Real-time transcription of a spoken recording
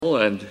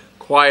And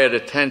quiet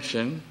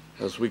attention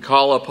as we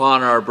call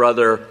upon our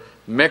brother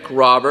Mick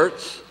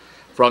Roberts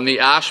from the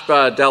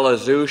Ashba de la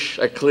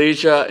Zouch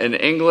Ecclesia in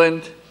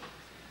England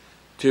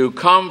to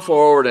come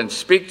forward and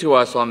speak to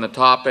us on the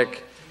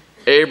topic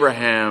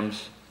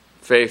Abraham's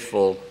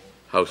faithful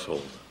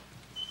household.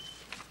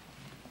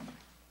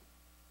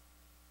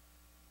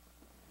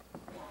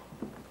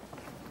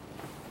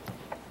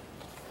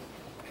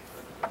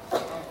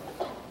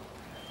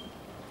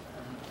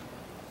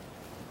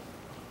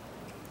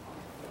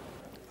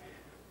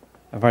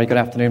 A very good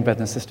afternoon, brothers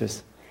and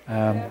sisters.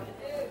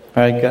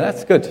 Very good.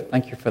 That's good.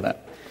 Thank you for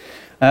that.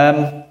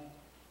 I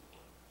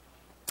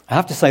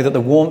have to say that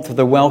the warmth of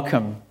the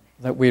welcome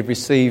that we've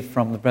received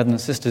from the brothers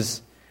and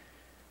sisters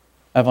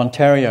of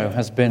Ontario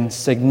has been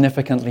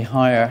significantly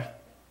higher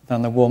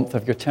than the warmth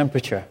of your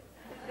temperature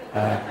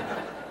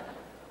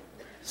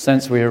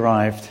since we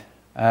arrived.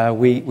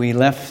 We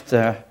left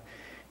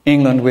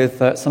England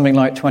with something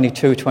like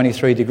 22,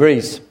 23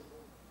 degrees,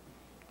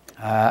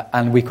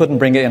 and we couldn't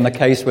bring it in the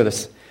case with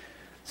us.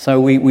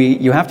 So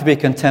you have to be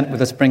content with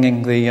us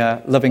bringing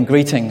the loving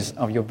greetings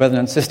of your brothers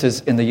and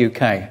sisters in the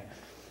UK.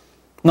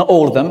 Not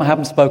all of them, I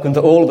haven't spoken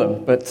to all of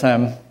them, but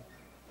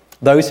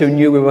those who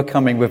knew we were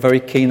coming were very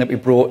keen that we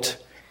brought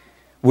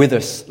with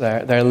us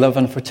their love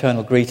and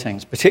fraternal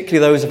greetings, particularly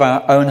those of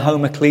our own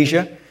home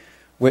ecclesia,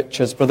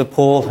 which, as Brother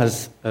Paul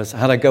has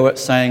had a go at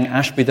saying,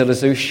 Ashby de la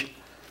Zouch,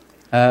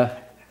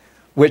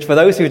 which, for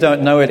those who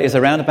don't know it, is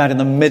around about in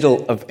the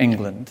middle of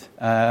England.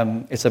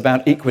 It's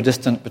about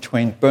equidistant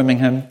between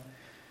Birmingham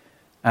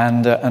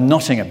and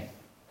Nottingham.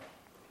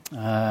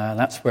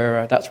 That's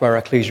where our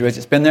ecclesia is.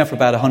 It's been there for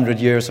about 100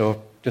 years or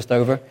just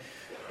over.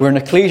 We're an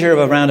ecclesia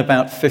of around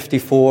about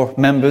 54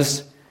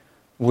 members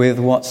with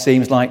what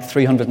seems like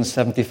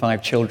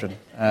 375 children.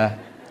 But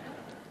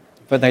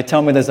they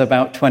tell me there's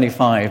about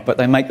 25, but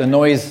they make the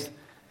noise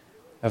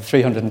of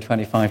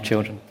 325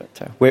 children.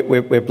 But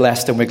we're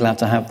blessed and we're glad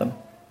to have them.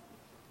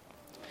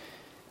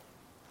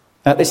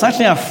 It's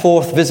actually our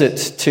fourth visit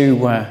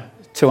to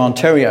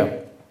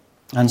Ontario.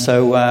 And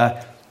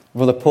so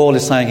Brother Paul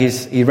is saying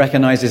he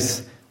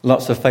recognizes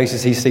lots of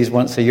faces he sees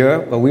once a year.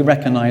 Well, we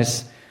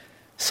recognize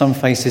some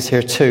faces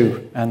here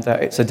too, and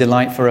it's a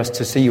delight for us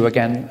to see you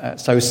again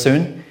so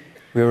soon.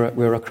 We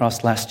were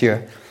across last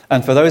year.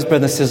 And for those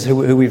brothers and sisters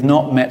who we've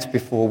not met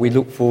before, we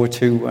look forward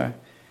to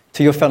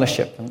your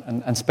fellowship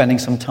and spending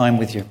some time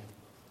with you.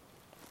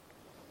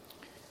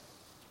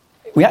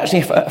 We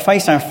actually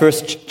face our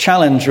first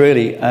challenge,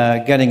 really,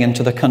 getting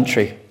into the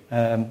country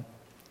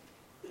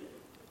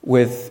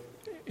with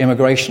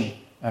immigration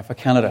for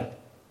Canada.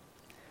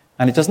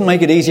 And it doesn't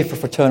make it easy for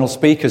fraternal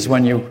speakers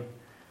when you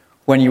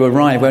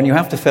arrive, when you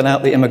have to fill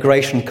out the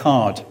immigration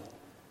card,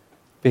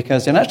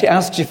 because it actually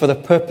asks you for the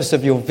purpose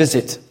of your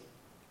visit.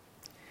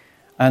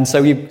 And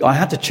so I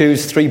had to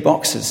choose 3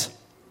 boxes.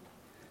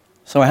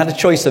 So I had a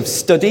choice of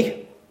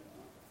study.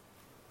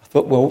 I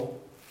thought, well,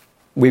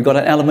 we've got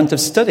an element of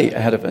study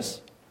ahead of us.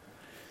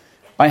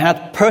 I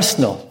had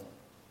personal.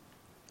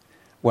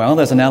 Well,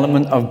 there's an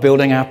element of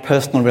building our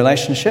personal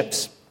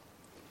relationships.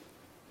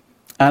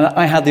 And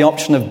I had the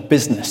option of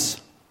business.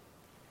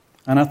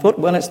 And I thought,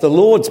 well, it's the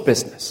Lord's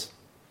business.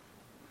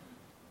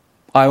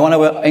 I want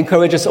to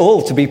encourage us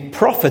all to be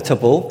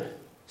profitable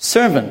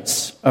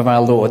servants of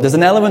our Lord. There's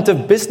an element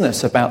of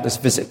business about this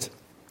visit.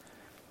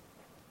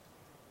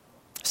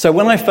 So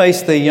when I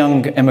faced the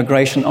young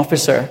immigration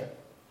officer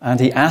and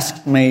he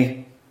asked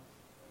me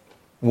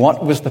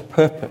what was the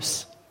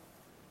purpose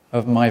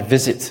of my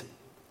visit,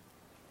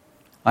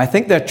 I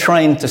think they're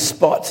trained to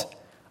spot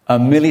a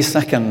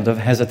millisecond of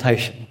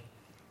hesitation.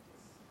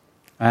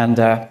 And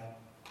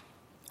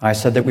I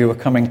said that we were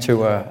coming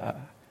to a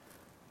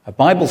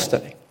Bible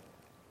study.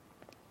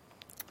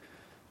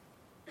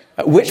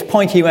 At which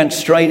point he went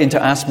straight in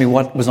to ask me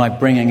what was I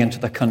bringing into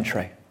the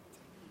country.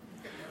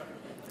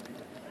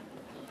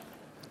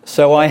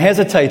 So I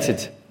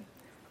hesitated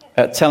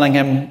at telling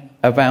him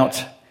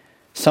about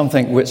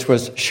something which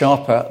was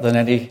sharper than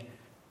any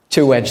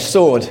two-edged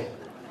sword.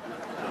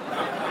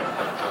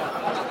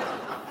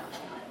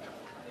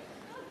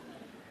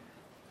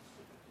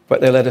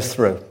 But they let us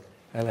through.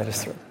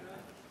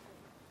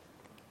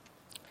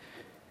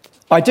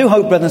 I do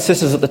hope, brothers and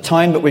sisters, that the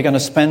time that we're going to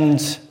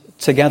spend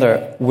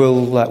together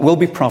will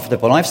be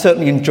profitable. I've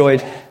certainly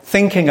enjoyed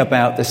thinking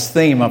about this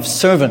theme of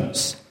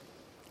servants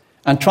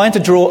and trying to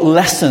draw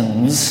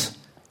lessons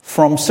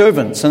from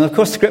servants. And of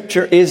course,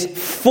 Scripture is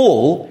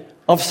full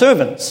of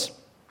servants.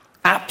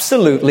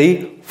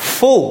 Absolutely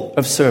full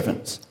of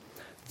servants.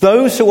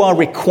 Those who are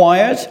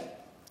required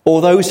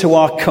or those who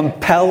are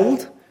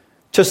compelled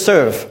to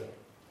serve.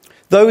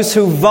 Those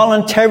who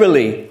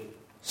voluntarily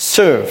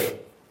serve.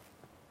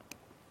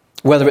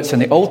 Whether it's in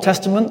the Old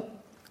Testament,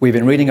 we've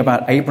been reading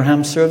about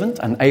Abraham's servant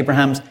and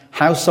Abraham's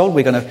household.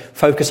 We're going to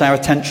focus our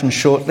attention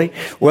shortly.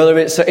 Whether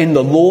it's in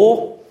the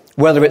law,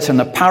 whether it's in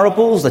the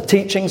parables, the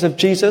teachings of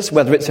Jesus,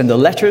 whether it's in the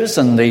letters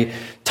and the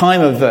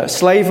time of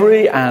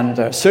slavery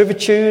and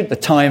servitude, the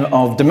time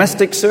of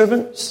domestic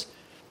servants.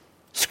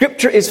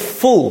 Scripture is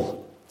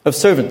full of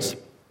servants.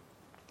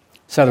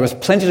 So there was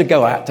plenty to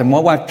go at. And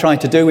what I've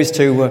tried to do is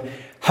to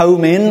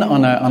home in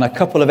on a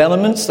couple of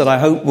elements that I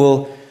hope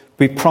will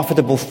be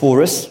profitable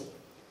for us.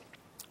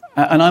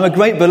 And I'm a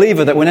great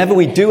believer that whenever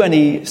we do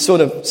any sort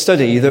of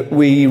study, that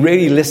we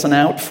really listen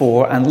out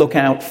for and look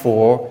out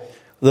for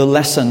the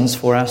lessons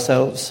for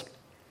ourselves.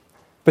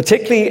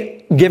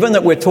 Particularly given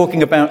that we're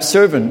talking about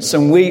servants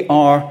and we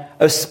are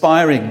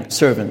aspiring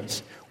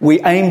servants.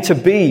 We aim to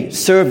be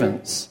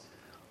servants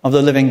of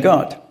the living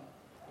God.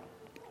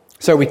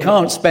 So we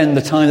can't spend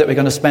the time that we're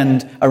going to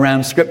spend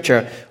around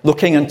Scripture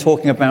looking and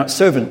talking about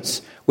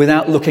servants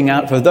without looking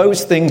out for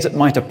those things that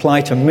might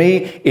apply to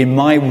me in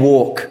my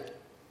walk,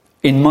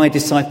 in my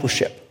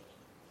discipleship.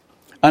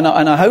 And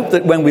I hope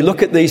that when we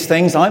look at these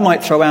things, I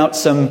might throw out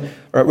some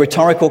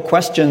rhetorical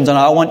questions, and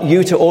I want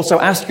you to also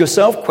ask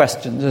yourself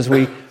questions as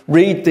we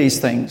read these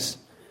things.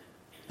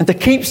 And to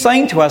keep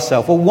saying to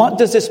ourselves, well, what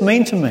does this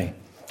mean to me?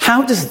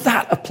 How does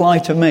that apply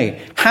to me?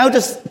 How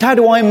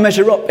do I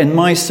measure up in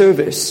my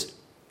service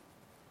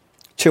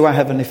to our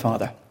Heavenly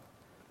Father?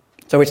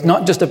 So it's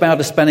not just about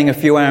us spending a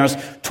few hours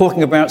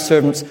talking about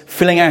servants,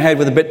 filling our head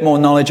with a bit more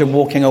knowledge and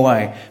walking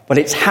away. But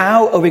it's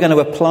how are we going to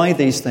apply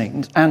these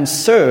things and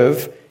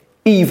serve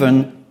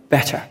even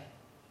better?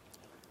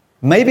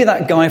 Maybe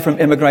that guy from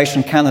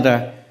Immigration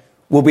Canada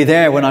will be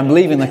there when I'm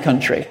leaving the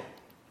country.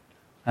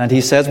 And he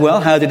says,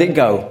 well, how did it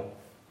go?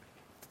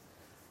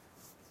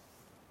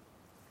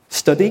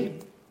 Study?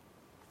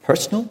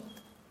 Personal?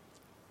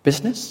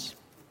 Business?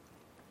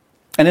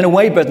 And in a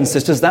way, brothers and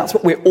sisters, that's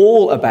what we're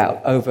all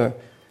about over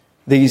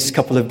these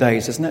couple of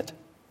days, isn't it?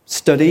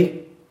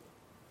 Study,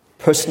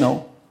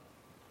 personal,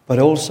 but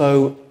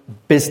also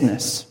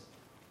business.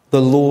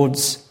 The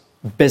Lord's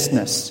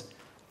business.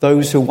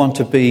 Those who want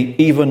to be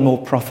even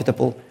more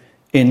profitable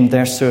in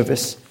their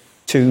service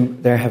to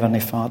their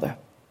Heavenly Father.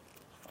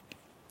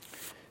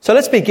 So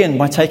let's begin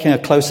by taking a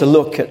closer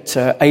look at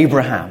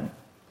Abraham.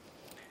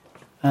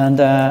 And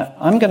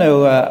I'm going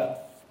to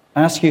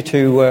ask you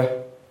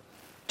to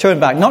turn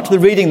back, not to the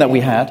reading that we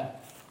had.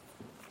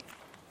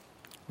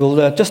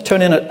 We'll just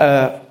turn in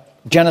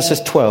at Genesis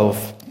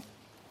 12.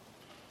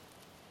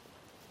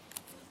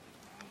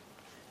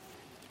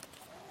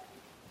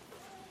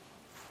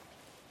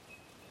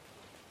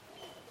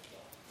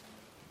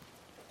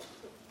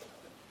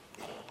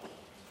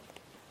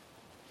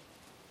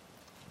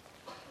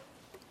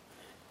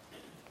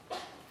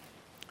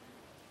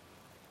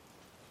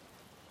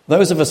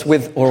 Those of us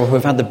with or who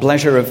have had the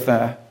pleasure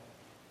of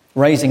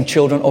raising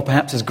children, or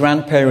perhaps as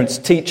grandparents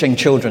teaching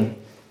children,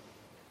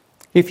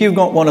 if you've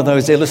got one of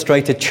those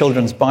illustrated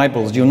children's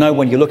Bibles, you'll know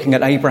when you're looking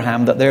at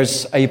Abraham that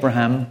there's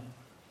Abraham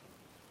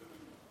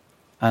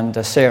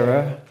and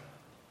Sarah.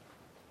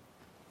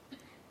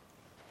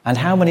 And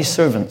how many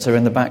servants are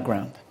in the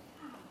background?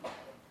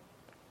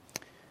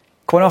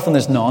 Quite often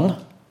there's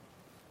none,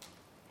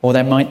 or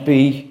there might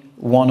be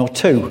one or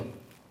two.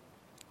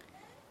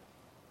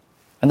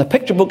 And the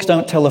picture books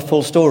don't tell the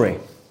full story.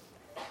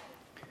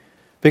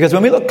 Because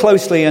when we look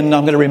closely, and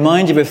I'm going to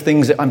remind you of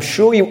things that I'm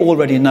sure you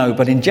already know,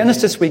 but in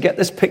Genesis we get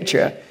this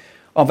picture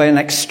of an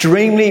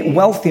extremely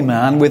wealthy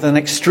man with an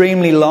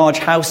extremely large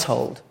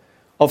household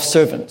of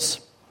servants.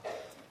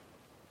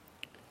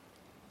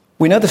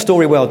 We know the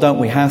story well, don't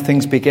we? How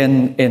things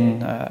begin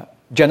in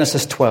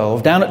Genesis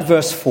 12, down at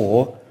verse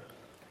 4.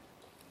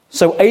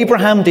 So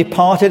Abraham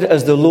departed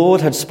as the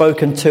Lord had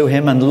spoken to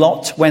him, and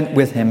Lot went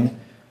with him.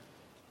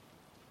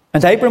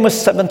 And Abram was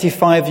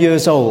 75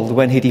 years old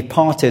when he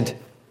departed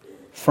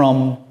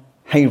from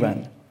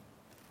Haran.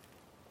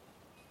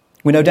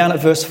 We know down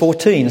at verse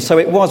 14, so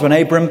it was when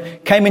Abram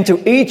came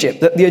into Egypt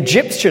that the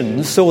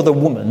Egyptians saw the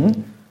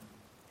woman,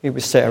 who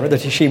was Sarah, that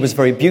she was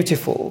very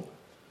beautiful.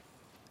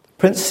 The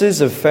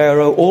princes of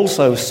Pharaoh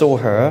also saw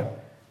her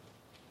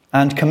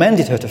and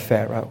commended her to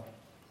Pharaoh.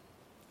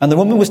 And the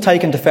woman was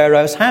taken to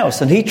Pharaoh's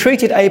house, and he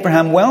treated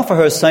Abraham well for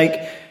her sake.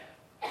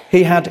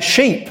 He had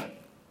sheep,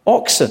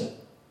 oxen,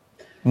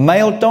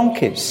 male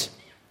donkeys,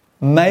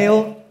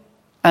 male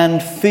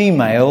and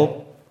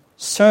female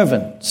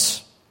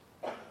servants,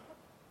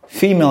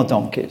 female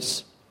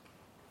donkeys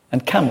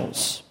and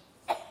camels.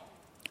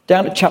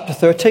 Down at chapter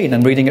 13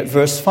 and reading at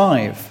verse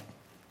 5.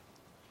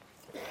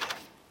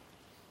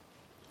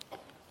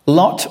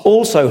 Lot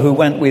also, who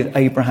went with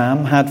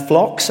Abraham, had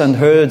flocks and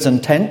herds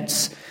and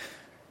tents.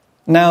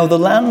 Now the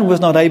land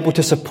was not able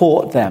to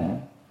support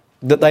them,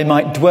 that they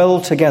might dwell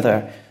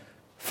together,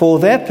 for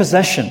their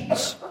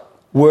possessions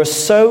were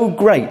so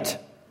great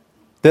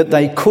that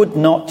they could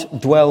not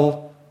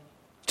dwell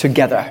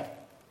together.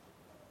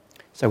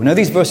 So we know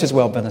these verses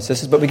well, brothers and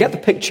sisters, but we get the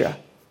picture.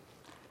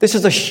 This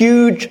is a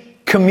huge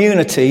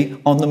community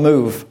on the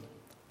move.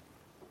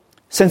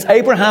 Since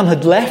Abraham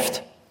had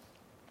left,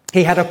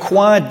 he had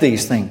acquired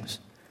these things.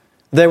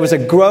 There was a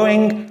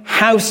growing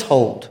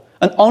household,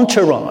 an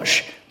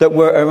entourage that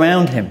were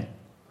around him.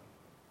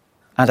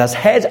 And as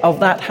head of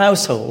that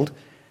household,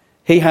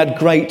 he had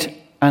great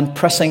and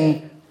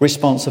pressing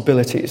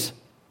responsibilities.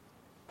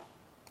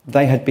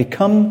 They had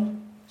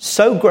become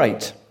so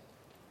great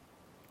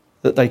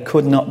that they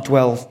could not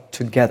dwell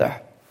together.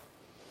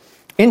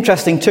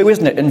 Interesting too,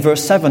 isn't it, in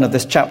verse 7 of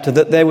this chapter,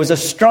 that there was a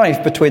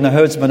strife between the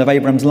herdsmen of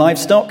Abram's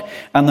livestock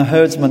and the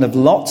herdsmen of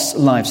Lot's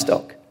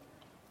livestock.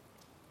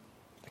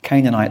 The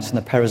Canaanites and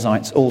the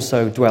Perizzites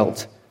also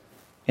dwelt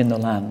in the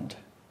land.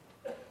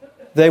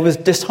 There was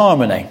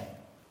disharmony.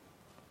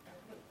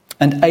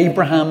 And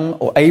Abraham,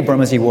 or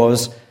Abram as he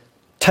was,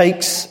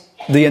 takes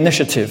the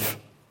initiative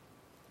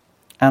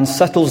and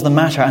settles the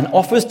matter and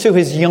offers to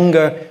his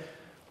younger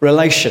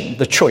relation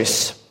the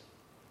choice.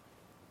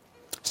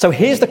 So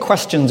here's the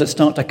questions that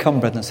start to come,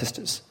 brothers and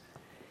sisters.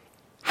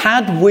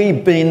 Had we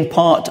been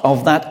part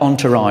of that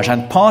entourage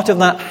and part of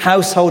that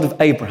household of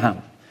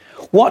Abraham,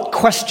 what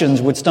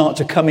questions would start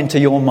to come into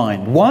your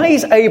mind? Why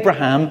is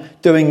Abraham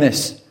doing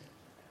this?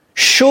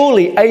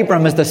 Surely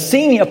Abraham, as the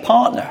senior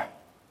partner,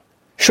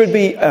 should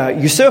be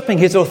usurping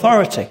his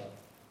authority.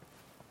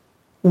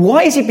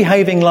 Why is he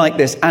behaving like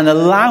this and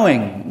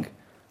allowing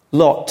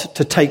Lot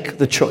to take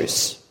the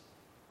choice?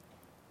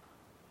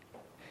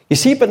 You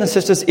see, brothers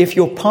and sisters, if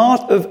you're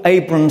part of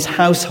Abram's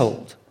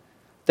household,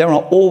 there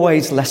are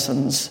always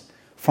lessons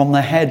from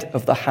the head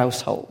of the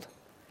household.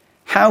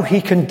 How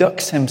he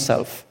conducts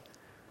himself,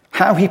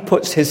 how he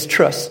puts his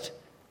trust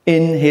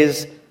in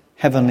his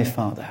heavenly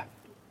Father.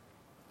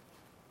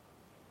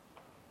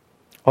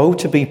 Oh,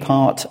 to be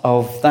part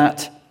of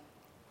that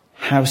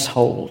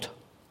household.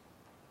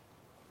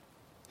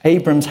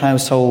 Abram's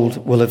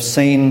household will have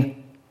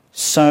seen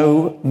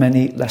so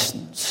many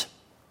lessons.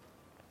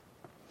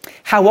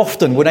 How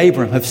often would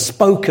Abram have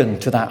spoken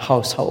to that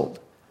household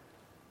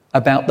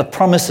about the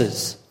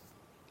promises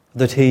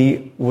that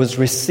he was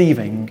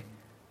receiving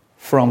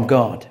from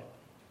God?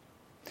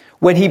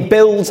 When he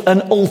builds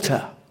an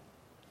altar,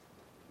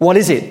 what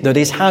is it that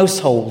his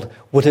household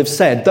would have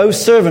said?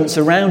 Those servants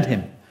around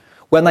him,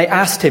 when they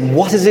asked him,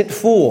 what is it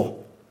for?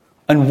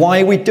 And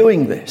why are we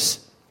doing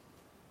this?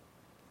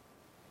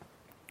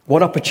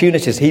 What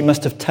opportunities he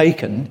must have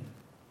taken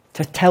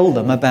to tell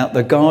them about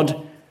the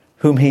God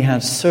whom he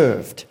had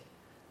served,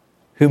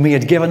 whom he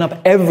had given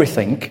up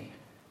everything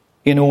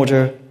in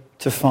order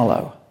to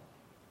follow.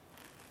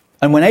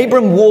 And when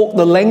Abram walked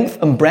the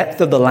length and breadth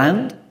of the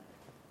land,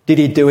 did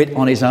he do it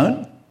on his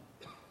own?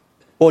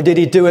 Or did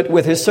he do it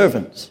with his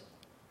servants?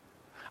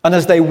 And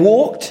as they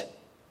walked,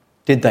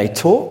 did they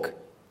talk?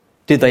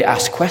 Did they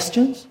ask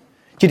questions?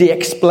 Did he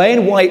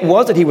explain why it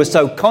was that he was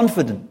so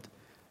confident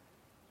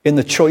in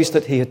the choice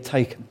that he had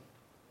taken?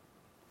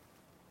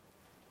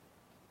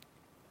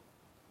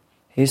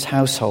 His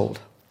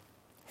household,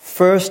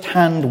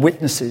 first-hand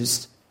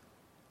witnesses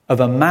of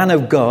a man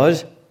of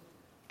God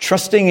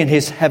trusting in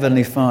his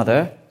heavenly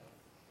Father,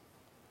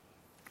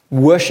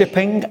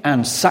 worshipping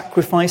and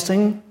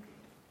sacrificing,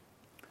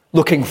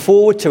 looking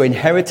forward to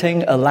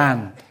inheriting a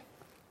land.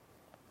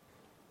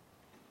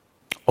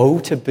 Oh,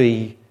 to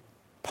be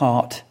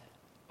part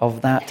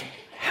of that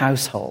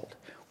household.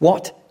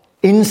 What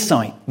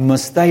insight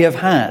must they have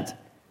had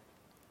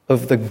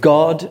of the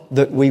God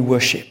that we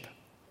worship?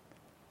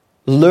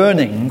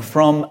 Learning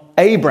from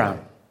Abram,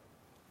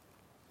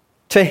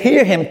 to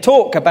hear him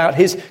talk about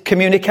his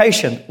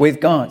communication with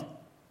God.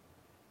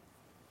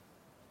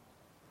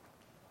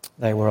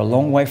 They were a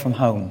long way from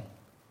home,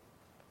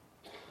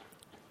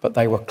 but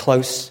they were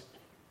close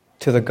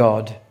to the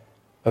God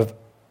of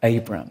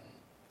Abram.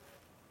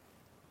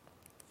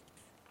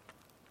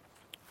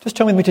 Just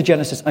turn with me to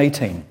Genesis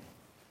 18.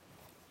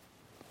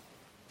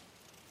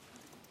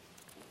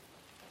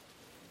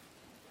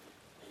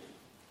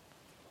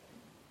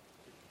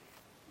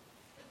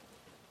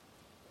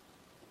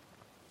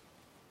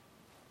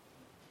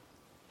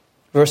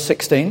 Verse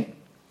 16.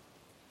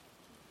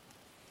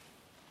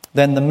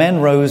 Then the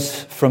men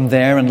rose from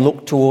there and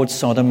looked towards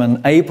Sodom,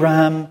 and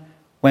Abraham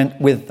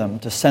went with them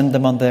to send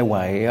them on their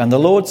way. And the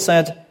Lord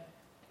said,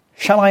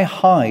 shall I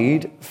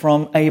hide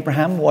from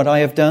Abraham what I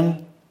have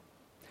done?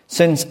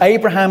 Since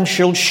Abraham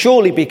shall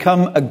surely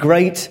become a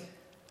great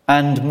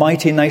and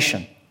mighty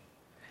nation,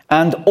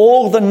 and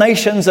all the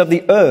nations of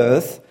the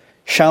earth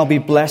shall be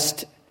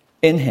blessed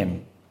in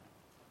him.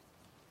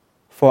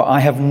 For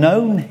I have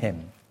known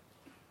him,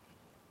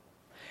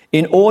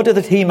 in order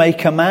that he may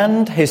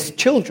command his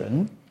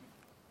children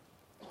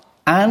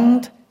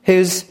and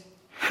his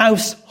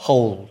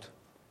household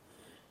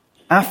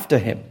after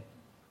him,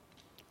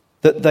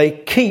 that they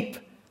keep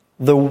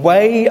the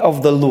way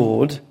of the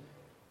Lord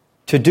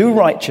to do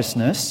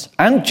righteousness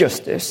and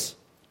justice,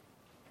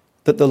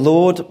 that the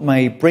Lord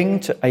may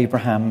bring to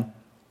Abraham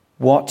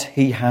what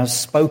he has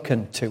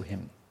spoken to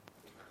him.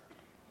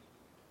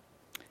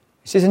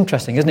 This is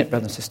interesting, isn't it,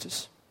 brothers and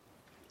sisters?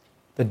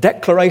 The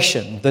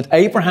declaration that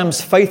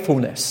Abraham's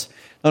faithfulness,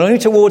 not only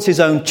towards his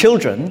own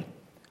children,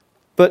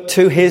 but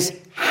to his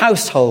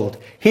household,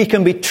 he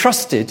can be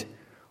trusted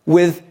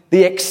with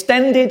the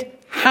extended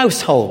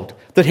household,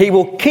 that he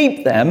will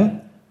keep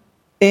them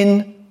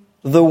in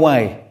the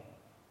way.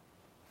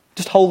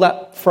 Just hold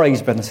that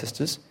phrase, brothers and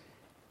sisters.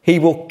 He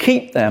will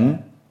keep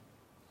them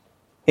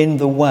in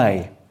the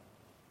way.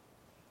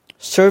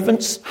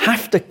 Servants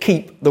have to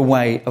keep the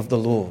way of the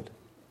Lord.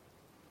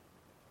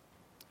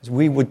 As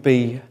we would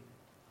be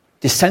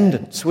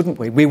descendants, wouldn't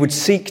we? We would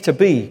seek to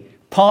be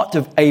part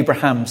of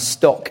Abraham's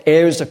stock,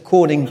 heirs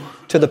according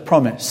to the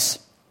promise.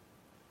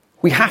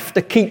 We have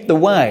to keep the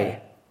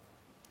way.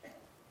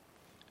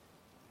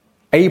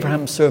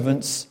 Abraham's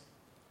servants,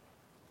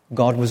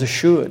 God was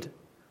assured,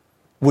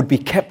 would be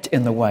kept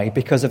in the way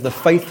because of the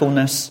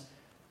faithfulness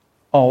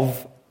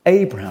of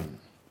Abraham.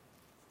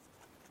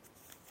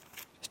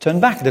 Let's turn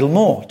back a little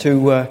more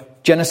to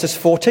Genesis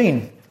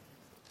 14,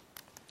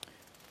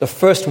 the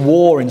first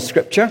war in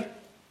Scripture.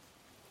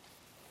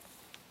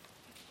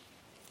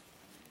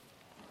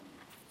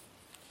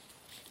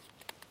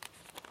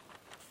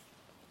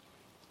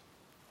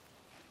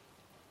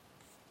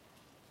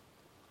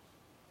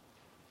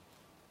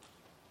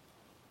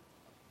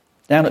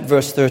 Down at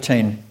verse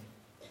 13.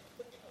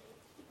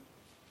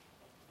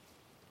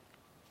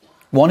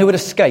 One who had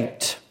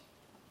escaped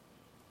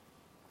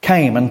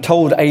came and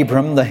told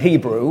Abram the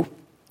Hebrew,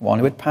 one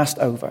who had passed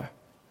over.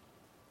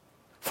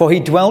 For he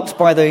dwelt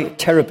by the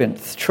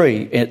terebinth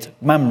tree at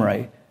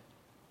Mamre,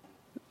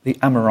 the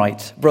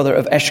Amorite, brother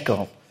of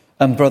Eshcol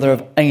and brother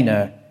of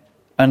Aner,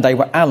 and they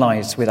were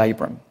allies with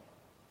Abram.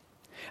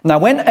 Now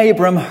when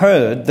Abram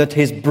heard that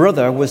his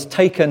brother was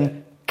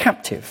taken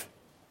captive,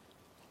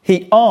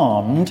 he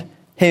armed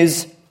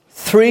his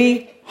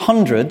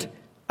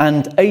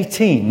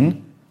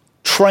 318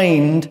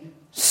 trained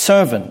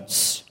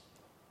servants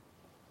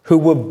who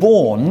were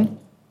born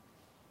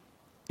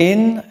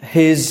in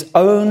his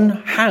own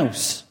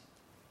house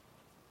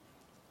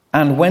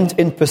and went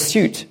in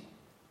pursuit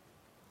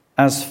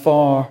as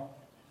far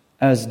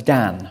as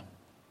Dan.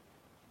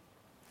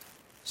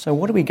 So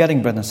what are we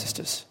getting, brothers and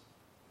sisters?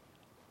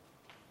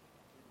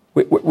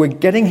 We're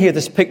getting here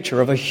this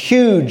picture of a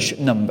huge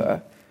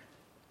number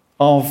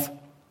of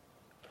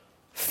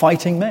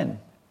fighting men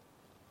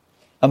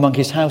among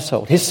his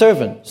household, his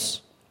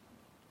servants,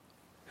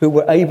 who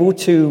were able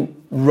to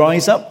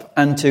rise up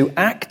and to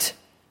act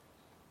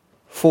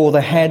for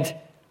the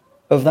head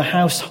of the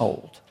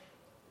household.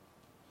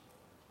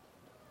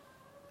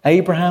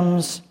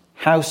 Abraham's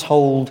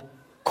household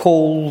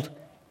called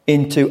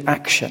into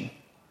action.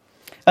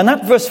 And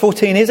that verse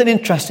 14 is an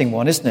interesting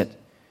one, isn't it?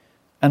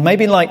 And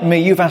maybe like me,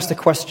 you've asked the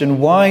question,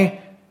 why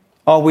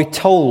are we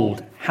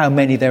told how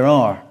many there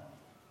are?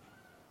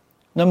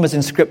 Numbers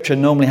in Scripture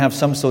normally have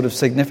some sort of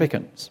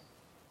significance.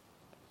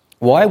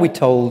 Why are we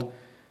told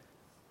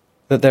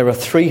that there are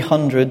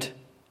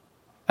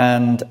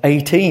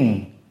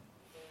 318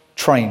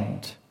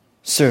 trained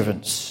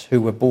servants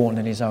who were born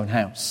in his own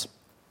house?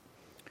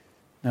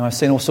 Now, I've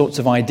seen all sorts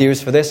of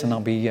ideas for this, and I'll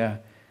be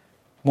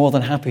more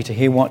than happy to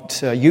hear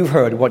what you've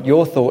heard, what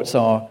your thoughts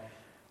are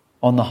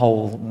on the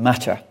whole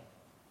matter.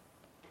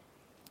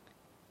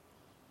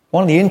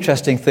 One of the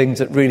interesting things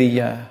that really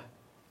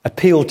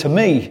appealed to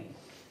me,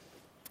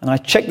 and I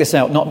checked this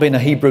out, not being a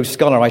Hebrew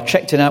scholar, I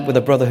checked it out with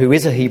a brother who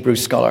is a Hebrew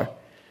scholar.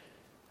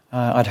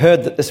 I'd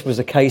heard that this was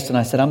the case, and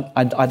I said,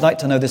 I'd like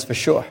to know this for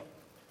sure.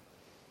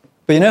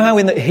 But you know how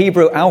in the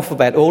Hebrew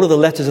alphabet, all of the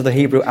letters of the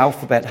Hebrew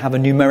alphabet have a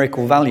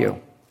numerical value?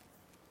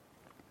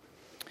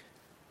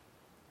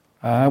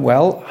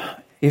 Well,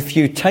 if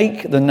you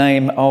take the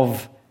name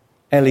of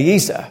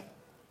Eliezer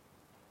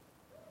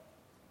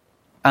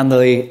and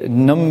the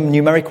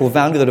numerical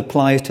value that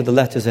applies to the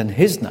letters in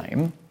his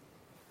name,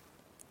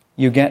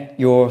 you get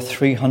your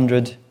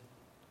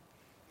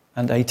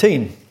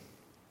 318.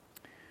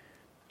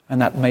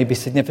 And that may be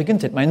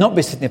significant, it may not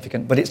be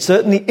significant, but it's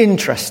certainly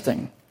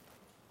interesting.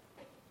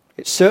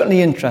 It's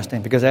certainly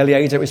interesting because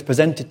Eliezer is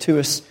presented to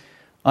us,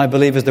 I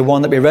believe, as the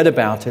one that we read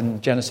about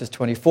in Genesis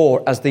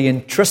 24, as the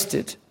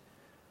entrusted,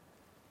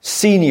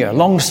 senior,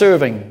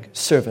 long-serving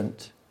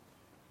servant.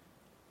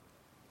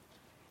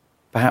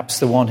 Perhaps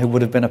the one who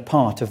would have been a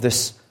part of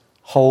this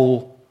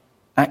whole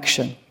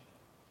action.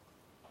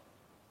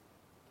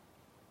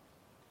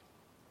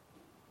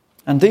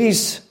 And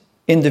these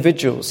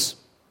individuals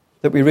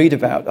that we read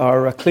about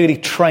are clearly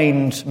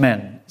trained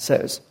men, it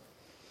says.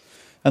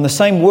 And the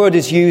same word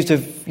is used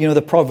of,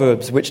 the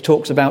Proverbs, which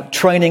talks about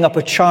training up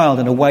a child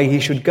in a way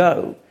he should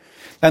go.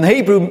 And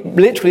Hebrew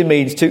literally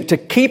means to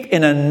keep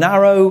in a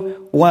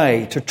narrow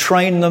way, to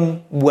train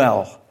them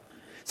well.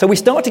 So we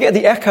start to get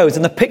the echoes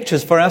and the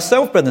pictures for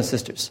ourselves, brothers and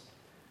sisters.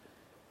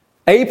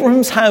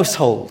 Abraham's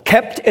household,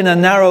 kept in a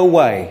narrow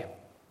way,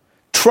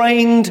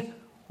 trained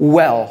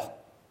well,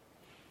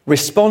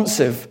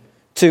 responsive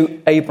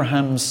to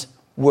Abraham's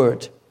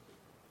word.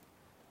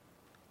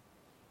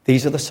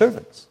 These are the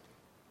servants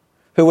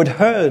who had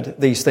heard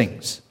these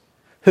things,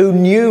 who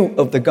knew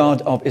of the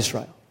God of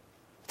Israel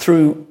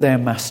through their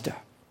master.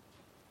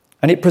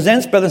 And it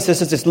presents, brothers and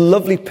sisters, this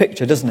lovely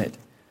picture, doesn't it,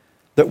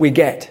 that we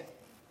get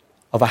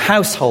of a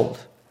household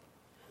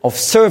of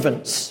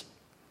servants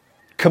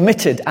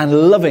committed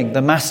and loving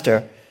the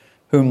master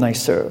whom they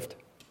served.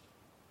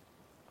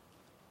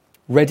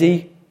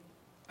 Ready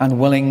and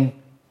willing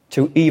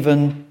to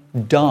even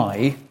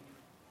die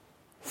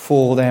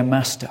for their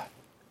master.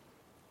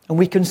 And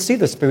we can see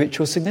the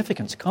spiritual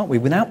significance, can't we?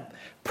 Without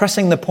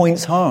pressing the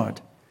points hard,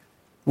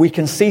 we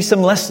can see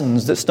some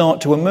lessons that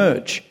start to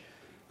emerge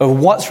of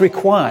what's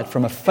required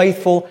from a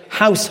faithful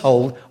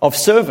household of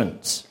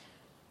servants.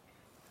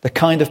 the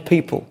kind of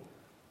people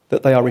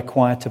that they are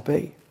required to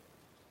be.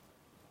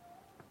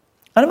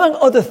 And among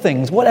other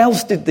things, what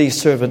else did these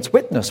servants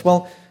witness?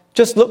 Well,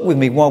 just look with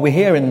me while we're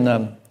here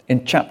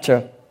in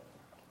chapter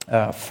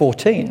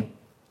 14.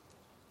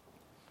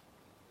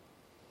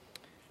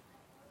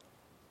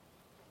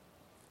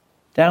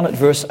 Down at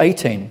verse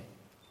 18.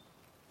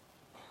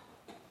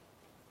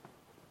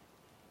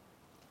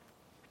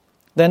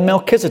 Then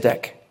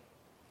Melchizedek,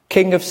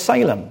 king of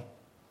Salem,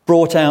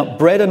 brought out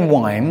bread and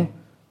wine.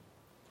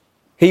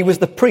 He was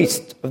the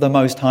priest of the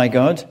Most High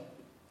God,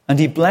 and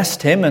he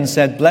blessed him and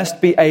said,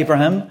 "Blessed be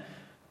Abraham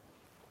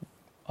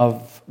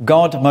of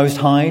God Most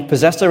High,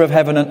 possessor of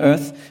heaven and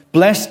earth.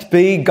 Blessed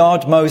be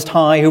God Most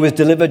High, who has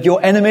delivered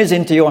your enemies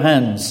into your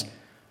hands."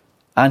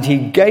 And he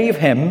gave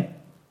him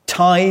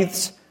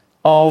tithes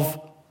of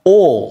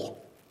all.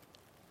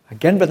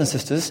 Again, brothers and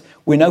sisters,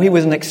 we know he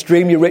was an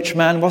extremely rich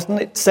man.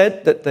 Wasn't it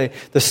said that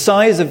the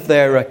size of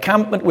their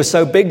encampment was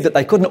so big that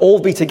they couldn't all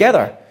be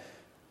together?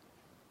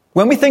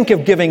 When we think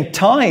of giving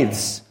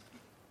tithes,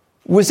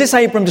 was this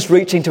Abram just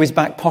reaching to his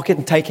back pocket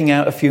and taking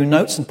out a few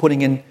notes and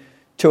putting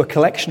into a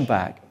collection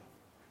bag?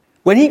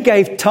 When he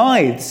gave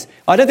tithes,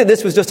 I don't think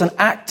this was just an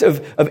act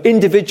of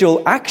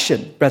individual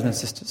action, brothers and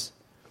sisters.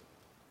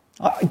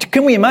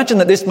 Can we imagine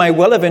that this may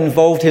well have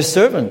involved his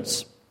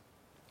servants?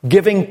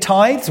 Giving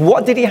tithes?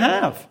 What did he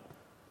have?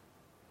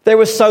 There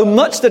was so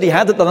much that he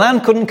had that the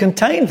land couldn't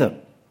contain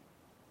them.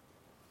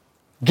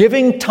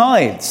 Giving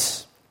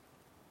tithes.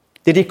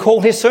 Did he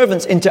call his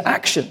servants into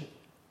action?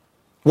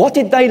 What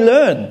did they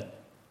learn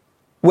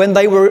when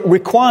they were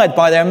required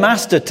by their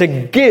master to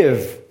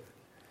give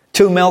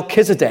to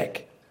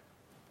Melchizedek,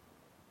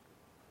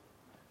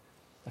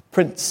 the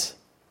prince,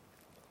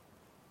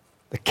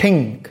 the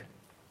king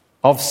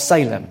of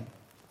Salem?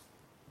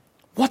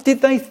 What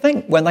did they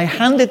think when they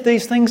handed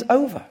these things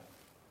over?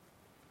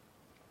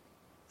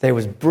 There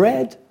was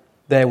bread,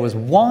 there was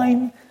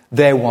wine,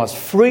 there was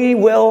free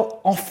will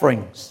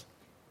offerings.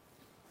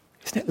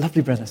 Isn't it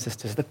lovely, brothers and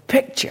sisters, the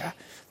picture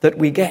that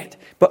we get?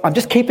 But I'm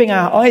just keeping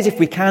our eyes, if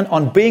we can,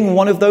 on being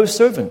one of those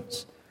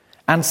servants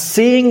and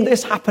seeing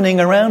this happening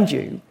around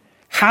you.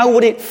 How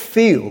would it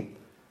feel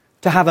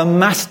to have a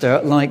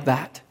master like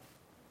that?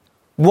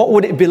 What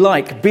would it be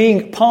like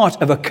being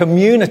part of a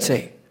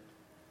community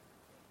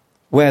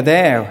where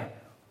there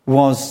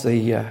was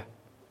the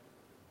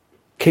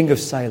king of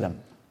Salem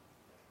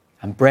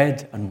and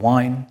bread and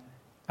wine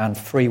and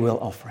free will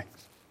offerings?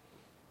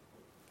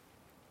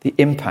 The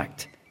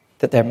impact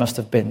that there must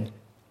have been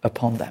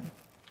upon them.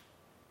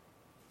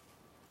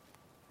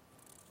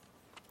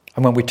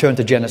 And when we turn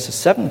to Genesis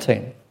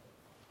 17,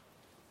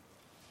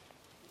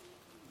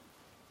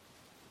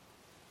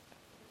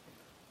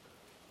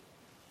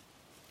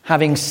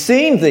 having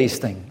seen these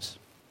things,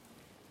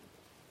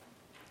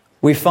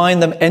 we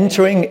find them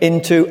entering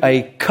into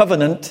a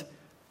covenant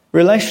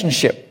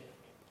relationship.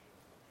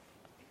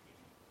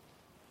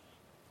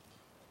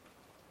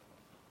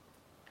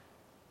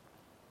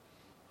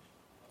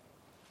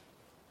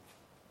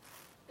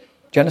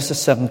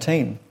 Genesis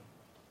 17.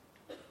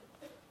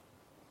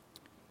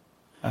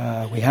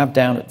 We have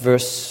down at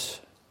verse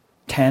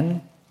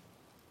 10.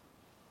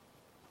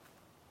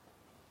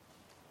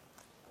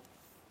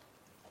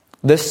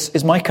 "This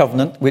is my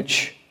covenant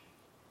which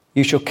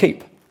you shall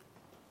keep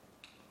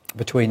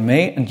between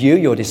me and you,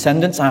 your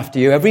descendants after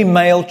you. Every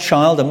male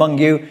child among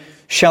you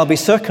shall be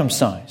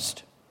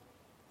circumcised.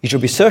 You shall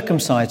be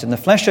circumcised in the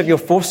flesh of your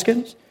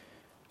foreskins,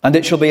 and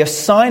it shall be a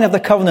sign of the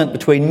covenant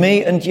between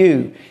me and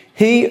you.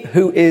 He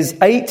who is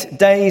 8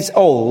 days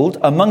old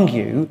among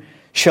you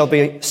shall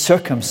be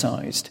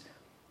circumcised.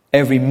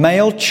 Every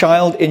male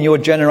child in your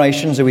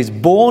generations who is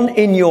born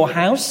in your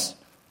house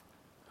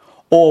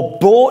or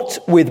bought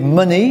with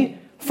money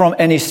from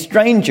any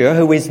stranger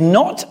who is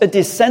not a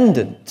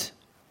descendant,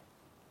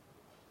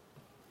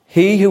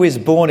 he who is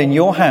born in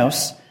your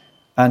house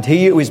and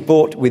he who is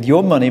bought with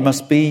your money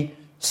must be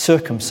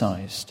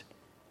circumcised.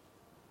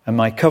 And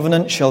my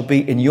covenant shall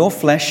be in your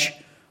flesh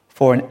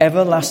for an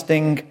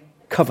everlasting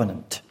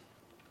covenant.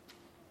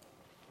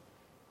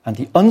 And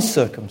the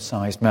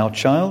uncircumcised male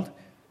child,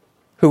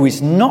 who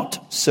is not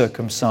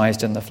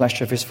circumcised in the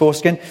flesh of his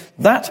foreskin,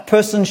 that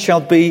person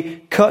shall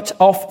be cut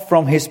off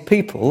from his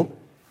people.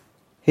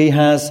 He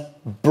has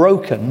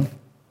broken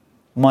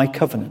my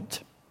covenant."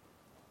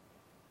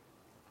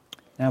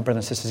 Now,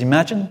 brothers and sisters,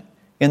 imagine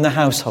in the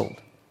household.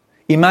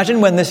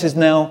 Imagine when this is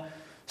now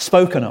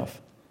spoken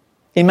of.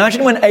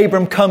 Imagine when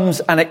Abram comes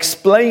and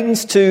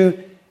explains to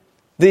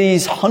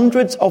these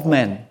hundreds of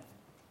men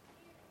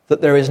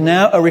that there is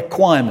now a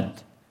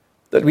requirement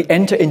that we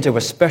enter into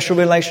a special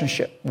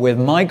relationship with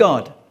my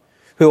God,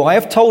 who I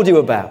have told you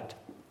about,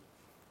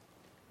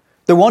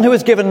 the one who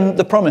has given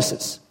the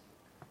promises,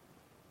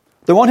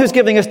 the one who's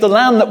giving us the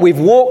land that we've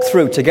walked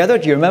through together.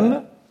 Do you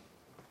remember?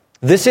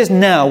 This is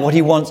now what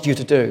he wants you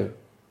to do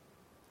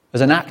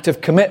as an act of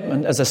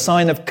commitment, as a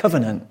sign of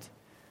covenant.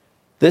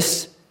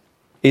 This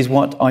is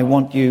what I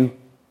want you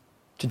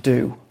to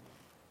do.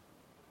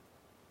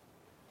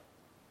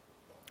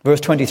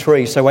 Verse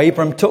 23, "So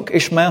Abram took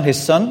Ishmael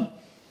his son,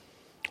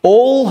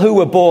 all who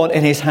were born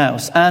in his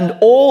house, and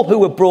all who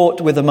were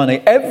brought with the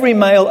money, every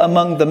male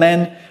among the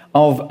men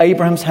of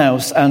Abraham's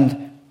house,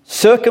 and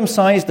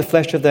circumcised the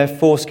flesh of their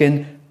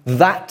foreskin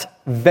that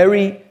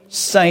very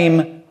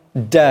same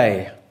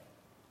day.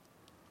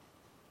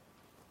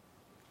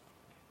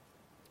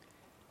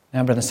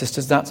 Now, brothers and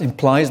sisters, that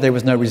implies there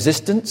was no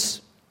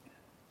resistance,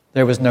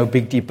 there was no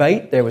big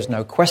debate, there was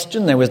no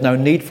question, there was no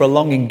need for a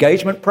long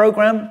engagement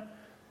program.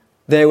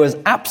 There was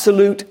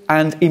absolute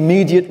and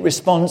immediate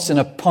response in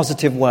a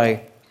positive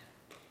way.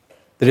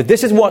 That if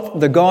this is what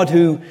the God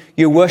who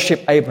you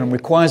worship, Abraham,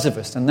 requires of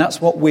us, then that's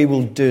what we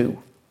will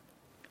do.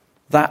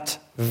 That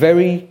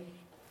very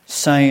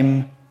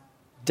same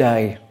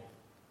day.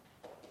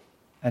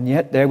 And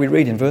yet, there we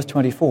read in verse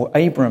 24,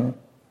 Abram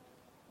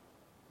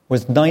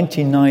was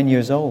 99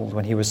 years old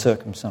when he was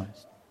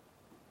circumcised.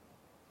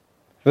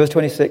 Verse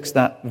 26,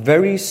 that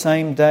very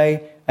same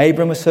day,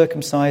 Abram was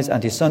circumcised,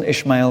 and his son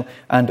Ishmael,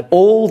 and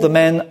all the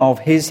men of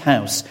his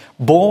house,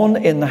 born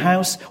in the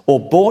house or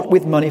bought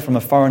with money from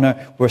a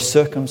foreigner, were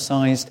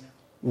circumcised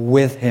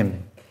with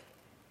him.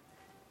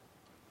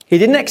 He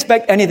didn't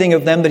expect anything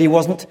of them that he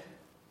wasn't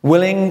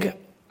willing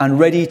and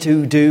ready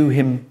to do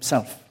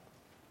himself.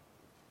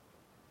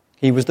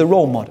 He was the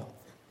role model.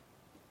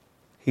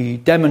 He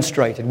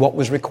demonstrated what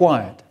was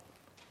required.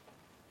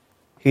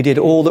 He did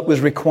all that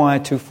was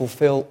required to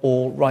fulfill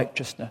all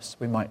righteousness,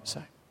 we might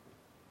say.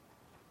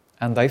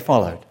 And they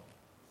followed.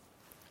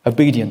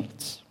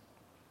 Obedience.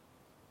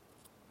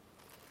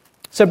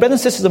 So, brothers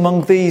and sisters,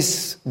 among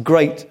these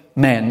great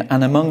men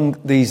and among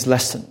these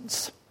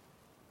lessons,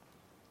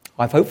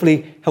 I've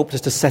hopefully helped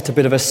us to set a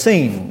bit of a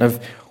scene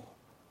of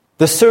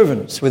the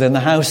servants within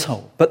the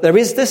household. But there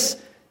is this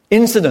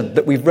incident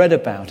that we've read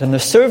about, and the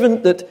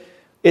servant that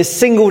is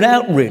singled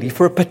out really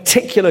for a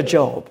particular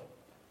job,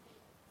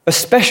 a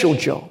special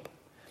job,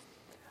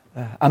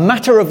 a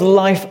matter of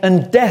life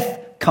and death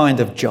kind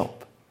of job.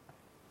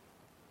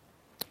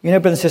 You know,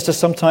 brothers and sisters,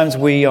 sometimes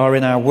we are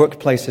in our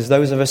workplaces,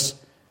 those of us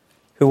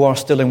who are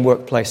still in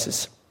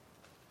workplaces.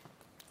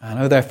 I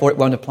know, therefore, it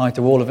won't apply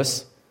to all of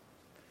us.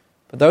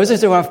 But those of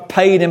us who have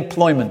paid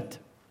employment,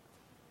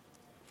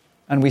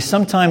 and we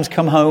sometimes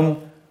come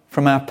home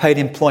from our paid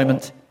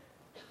employment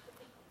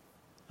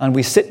and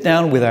we sit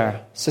down with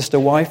our sister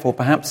wife or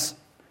perhaps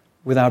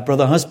with our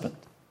brother husband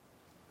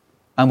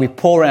and we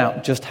pour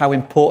out just how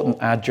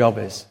important our job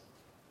is.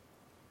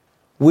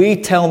 We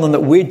tell them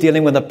that we're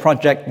dealing with a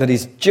project that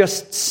is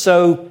just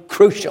so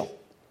crucial.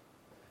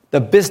 The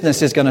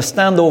business is going to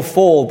stand or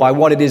fall by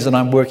what it is that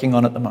I'm working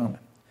on at the moment.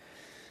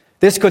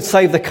 This could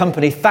save the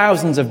company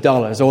thousands of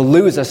dollars or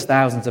lose us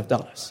thousands of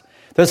dollars.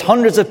 There's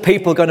hundreds of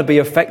people going to be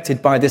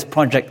affected by this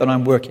project that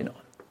I'm working on.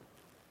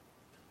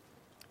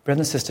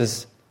 Brothers and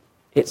sisters,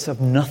 it's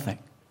of nothing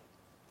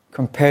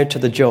compared to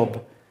the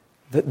job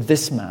that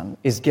this man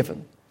is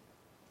given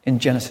in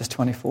Genesis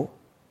 24.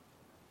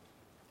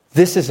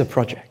 This is a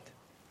project.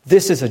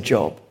 This is a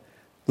job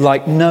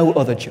like no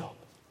other job.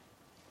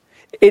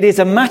 It is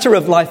a matter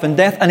of life and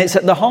death, and it's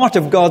at the heart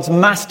of God's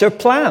master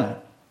plan.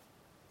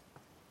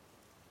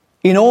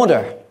 In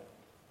order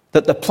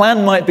that the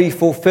plan might be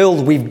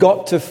fulfilled, we've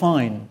got to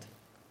find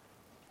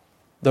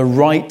the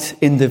right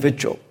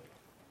individual,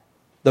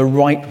 the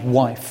right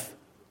wife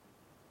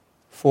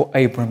for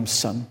Abram's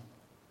son.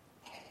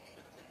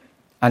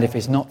 And if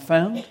he's not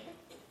found,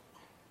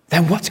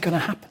 then what's going to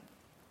happen?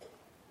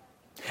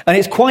 And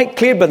it's quite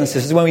clear, brothers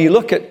and sisters, when you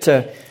look at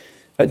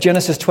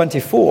Genesis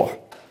 24,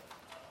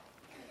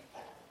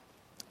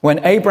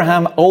 when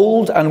Abraham,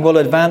 old and well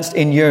advanced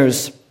in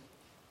years,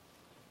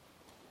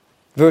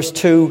 verse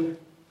 2,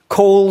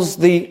 calls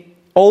the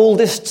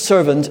oldest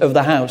servant of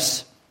the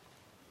house,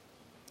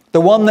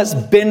 the one that's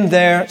been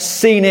there,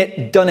 seen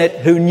it, done it,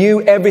 who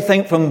knew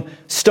everything from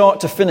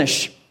start to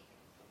finish,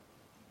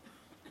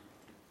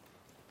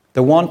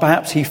 the one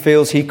perhaps he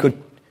feels he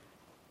could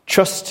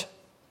trust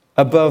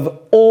above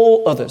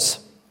all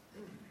others,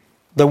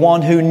 the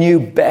one who knew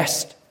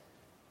best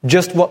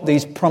just what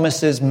these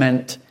promises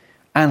meant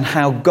and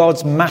how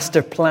God's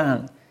master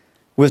plan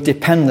was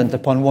dependent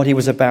upon what he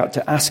was about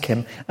to ask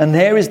him. And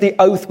there is the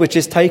oath which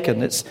is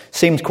taken. It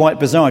seems quite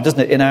bizarre, doesn't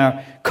it, in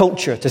our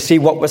culture to see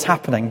what was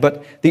happening.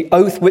 But the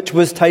oath which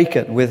was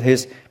taken with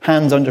his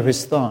hands under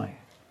his thigh.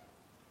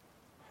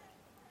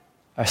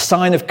 A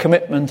sign of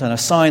commitment and a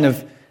sign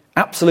of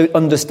absolute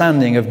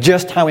understanding of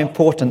just how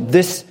important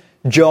this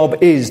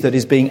job is that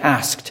is being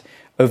asked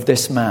of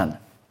this man.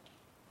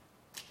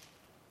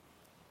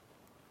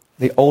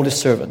 The oldest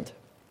servant.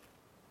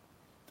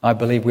 I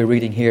believe we're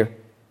reading here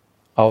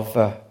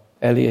of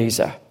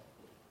Eliezer,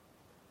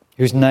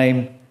 whose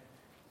name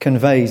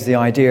conveys the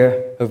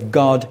idea of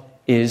God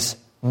is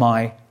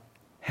my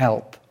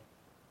help.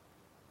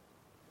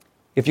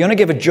 If you're going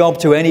to give a job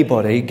to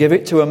anybody, give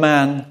it to a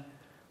man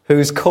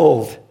who's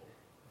called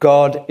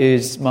God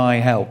is my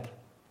help.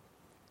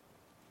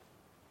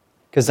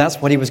 Because that's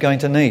what he was going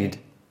to need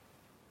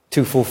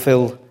to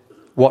fulfill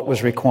what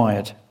was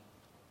required.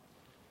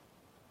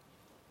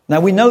 Now,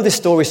 we know this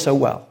story so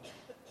well.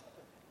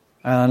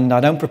 And I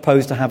don't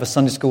propose to have a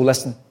Sunday school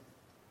lesson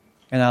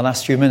in our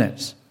last few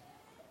minutes.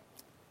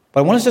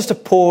 But I want us just to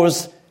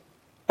pause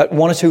at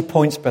one or two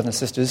points, brothers and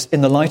sisters,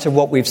 in the light of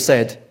what we've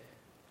said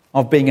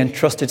of being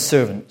entrusted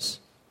servants.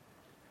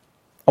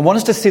 I want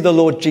us to see the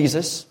Lord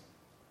Jesus.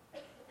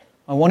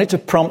 I want it to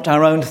prompt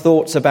our own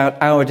thoughts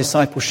about our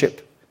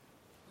discipleship.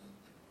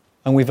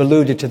 And we've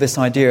alluded to this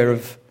idea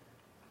of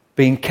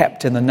being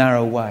kept in the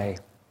narrow way.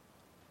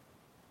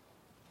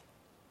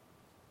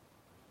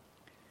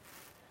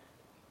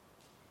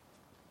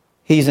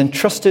 He's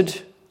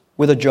entrusted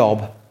with a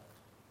job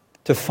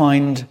to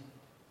find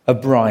a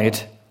bride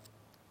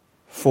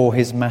for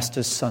his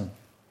master's son.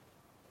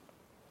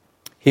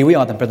 Here we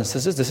are then, brothers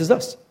and sisters. This is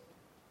us.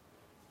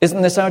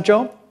 Isn't this our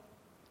job?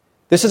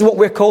 This is what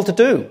we're called to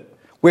do.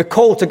 We're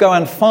called to go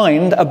and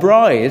find a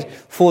bride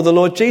for the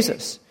Lord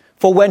Jesus.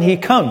 For when he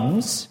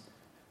comes,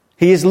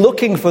 he is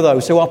looking for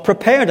those who are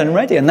prepared and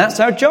ready. And that's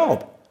our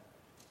job.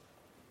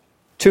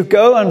 To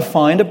go and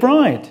find a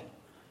bride.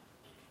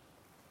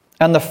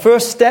 And the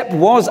first step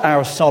was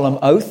our solemn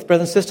oath,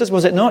 brothers and sisters,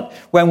 was it not?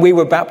 When we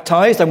were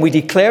baptized and we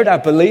declared our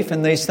belief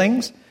in these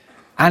things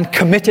and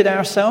committed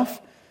ourselves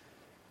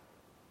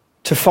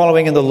to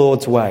following in the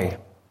Lord's way.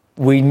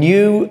 We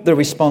knew the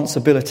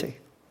responsibility.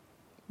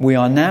 We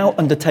are now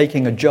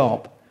undertaking a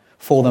job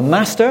for the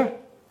master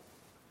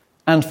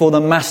and for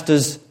the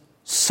master's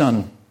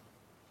son.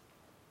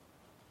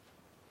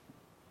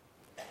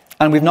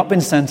 And we've not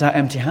been sent out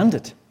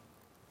empty-handed.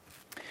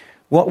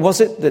 What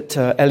was it that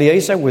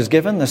Eliezer was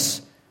given,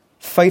 this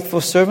faithful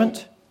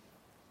servant?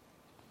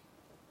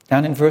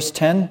 Down in verse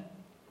 10.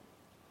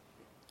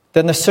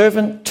 Then the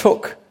servant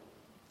took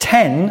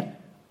 10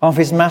 of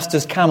his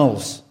master's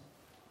camels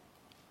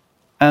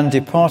and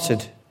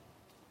departed,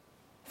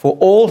 for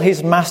all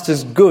his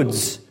master's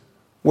goods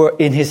were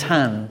in his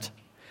hand.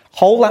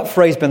 Hold that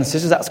phrase, brothers and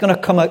sisters. That's going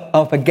to come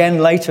up again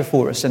later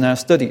for us in our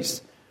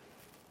studies.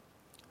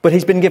 But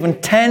he's been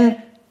given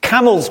 10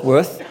 camels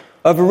worth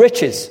of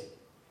riches.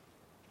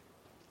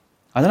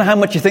 I don't know how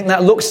much you think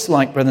that looks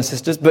like, brothers and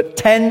sisters, but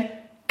 10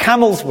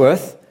 camels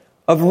worth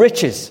of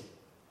riches.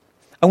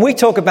 And we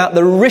talk about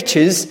the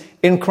riches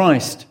in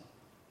Christ.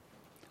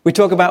 We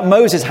talk about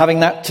Moses having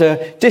that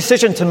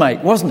decision to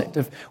make, wasn't it?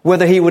 Of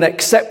whether he would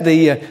accept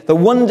the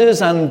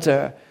wonders and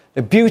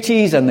the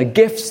beauties and the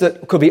gifts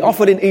that could be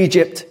offered in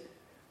Egypt,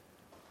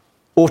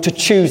 or to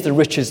choose the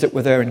riches that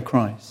were there in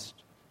Christ.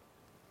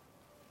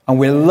 And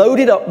we're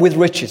loaded up with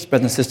riches,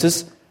 brothers and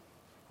sisters.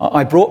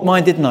 I brought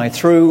mine, didn't I,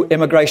 through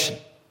immigration.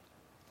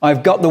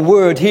 I've got the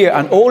word here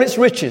and all its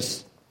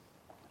riches.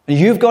 And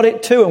you've got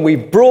it too, and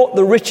we've brought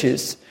the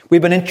riches.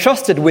 We've been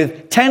entrusted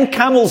with 10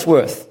 camels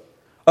worth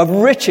of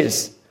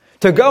riches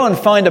to go and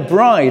find a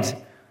bride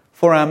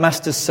for our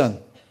master's son.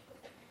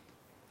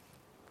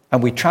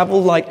 And we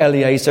travel like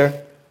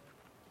Eliezer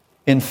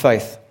in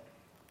faith.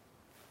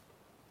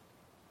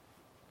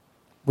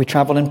 We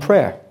travel in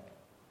prayer.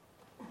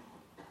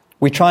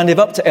 We try and live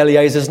up to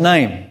Eliezer's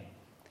name,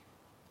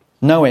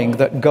 knowing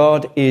that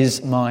God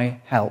is my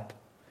help.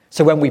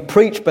 So when we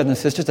preach, brothers and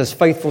sisters, as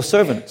faithful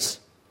servants,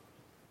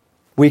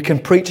 we can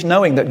preach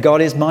knowing that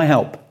God is my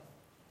help.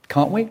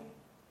 Can't we?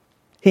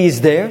 He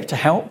is there to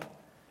help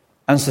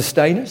and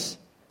sustain us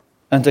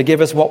and to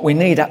give us what we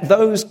need at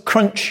those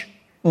crunch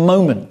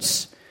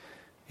moments.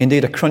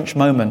 Indeed, a crunch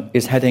moment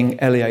is heading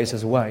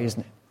Eliezer's way, isn't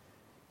it?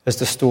 As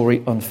the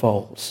story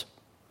unfolds.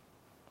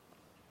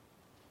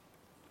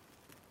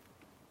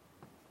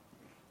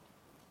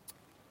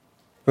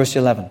 Verse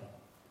 11.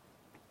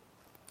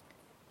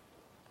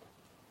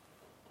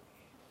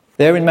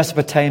 There in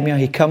Mesopotamia,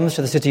 he comes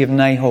to the city of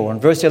Nahor. In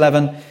verse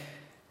 11,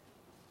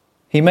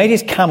 he made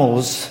his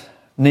camels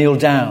kneel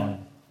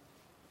down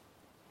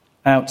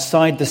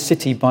outside the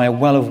city by a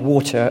well of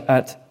water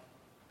at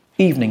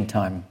evening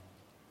time,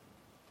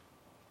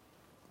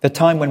 the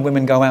time when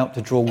women go out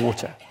to draw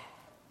water.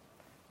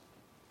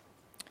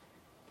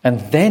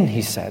 And then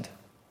he said,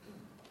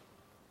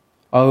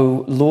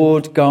 O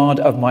Lord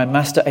God of my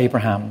master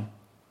Abraham,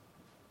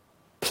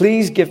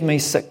 please give me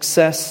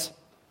success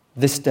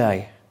this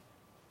day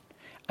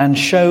and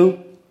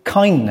show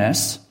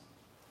kindness.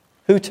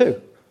 Who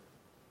to?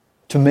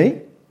 To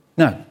me?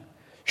 No.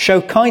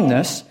 Show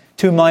kindness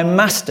to my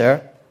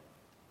master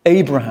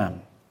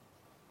Abraham.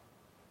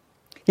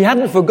 He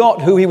hadn't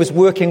forgot who he was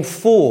working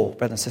for,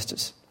 brothers and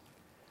sisters.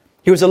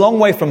 He was a long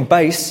way from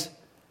base,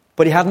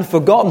 but he hadn't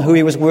forgotten who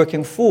he was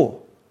working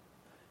for.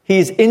 He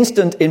is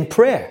instant in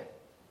prayer.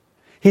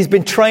 He's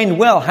been trained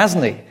well,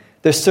 hasn't he,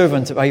 the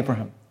servant of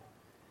Abraham?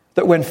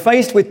 That when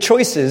faced with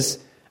choices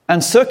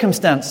and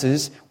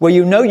circumstances where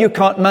you know you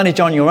can't manage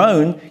on your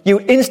own, you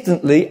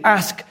instantly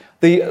ask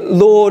the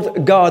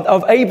Lord God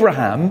of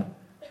Abraham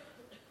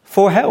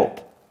for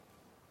help.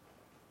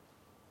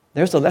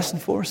 There's a lesson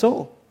for us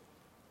all.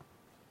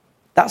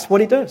 That's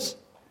what he does.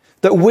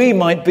 That we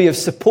might be of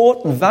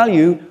support and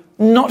value,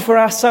 not for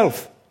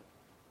ourselves,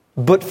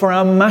 but for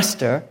our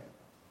master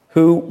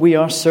who we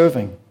are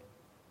serving.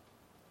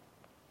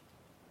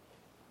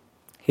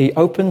 He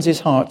opens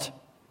his heart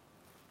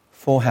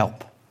for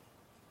help.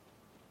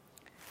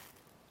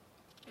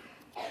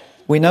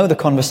 We know the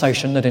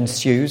conversation that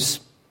ensues.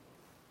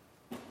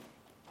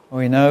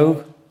 We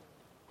know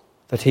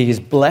that he is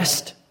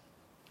blessed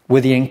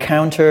with the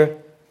encounter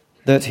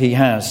that he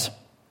has.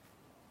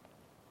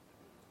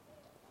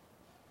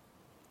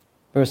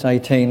 Verse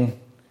 18,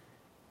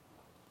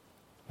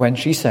 when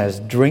she says,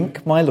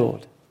 "Drink, my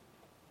Lord."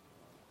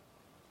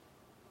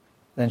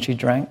 Then she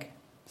drank.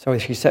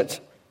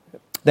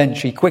 Then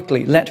she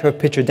quickly let her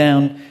pitcher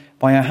down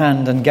by her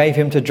hand and gave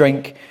him to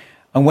drink.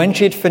 And when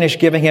she had finished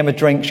giving him a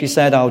drink, she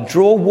said, "I'll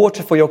draw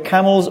water for your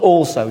camels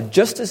also,"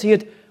 just as he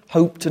had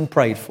hoped and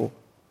prayed for,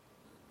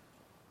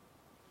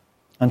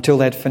 until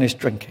they had finished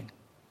drinking.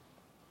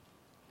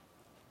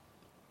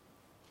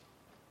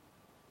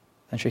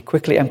 And she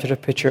quickly emptied her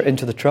pitcher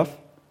into the trough,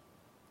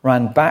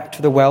 ran back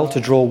to the well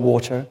to draw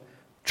water,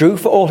 drew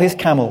for all his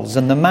camels,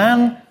 and the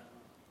man,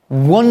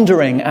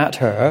 wondering at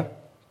her,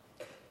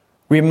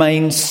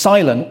 remained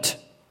silent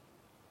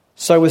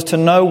so as to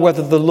know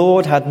whether the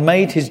Lord had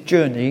made his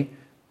journey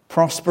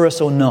prosperous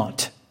or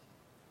not.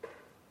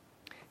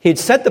 He had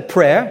said the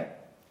prayer,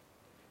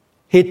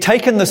 he had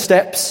taken the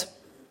steps,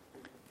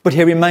 but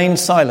he remained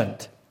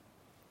silent.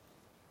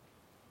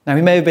 Now,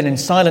 he may have been in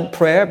silent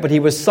prayer, but he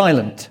was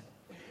silent.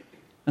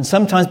 And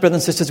sometimes, brothers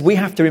and sisters, we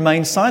have to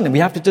remain silent. We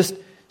have to just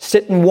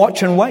sit and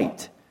watch and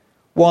wait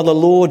while the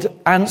Lord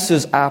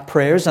answers our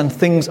prayers and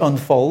things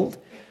unfold.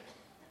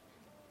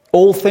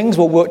 All things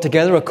will work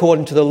together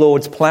according to the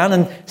Lord's plan,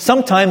 and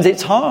sometimes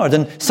it's hard,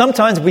 and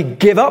sometimes we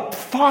give up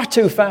far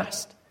too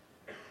fast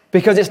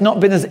because it's not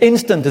been as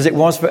instant as it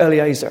was for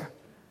Eliezer.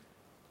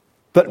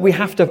 But we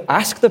have to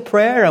ask the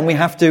prayer, and we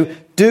have to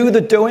do the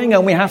doing,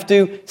 and we have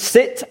to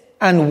sit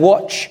and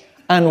watch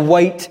and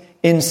wait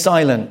in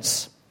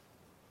silence.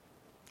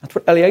 That's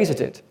what Eliezer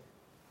did.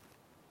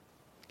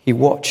 He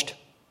watched,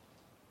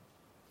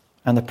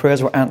 and the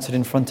prayers were answered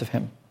in front of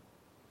him.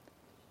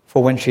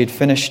 For when she had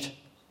finished,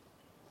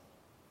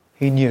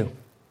 he knew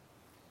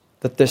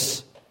that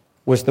this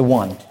was the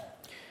one.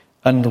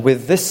 And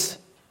with this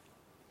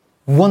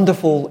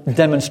wonderful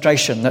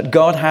demonstration that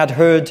God had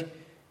heard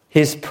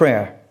his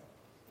prayer,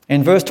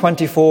 in verse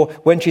 24,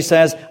 when she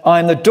says, "I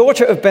am the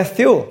daughter of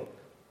Bethuel,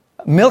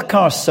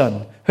 Milcah's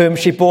son, whom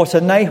she bore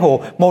to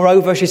Nahor.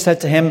 Moreover," she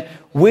said to him,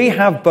 "we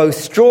have both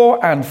straw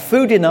and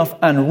food enough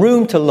and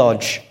room to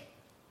lodge."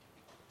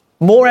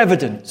 More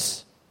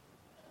evidence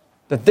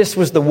that this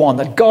was the one,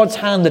 that God's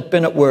hand had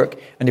been at work.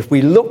 And if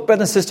we look,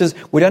 brothers and sisters,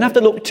 we don't have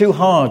to look too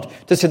hard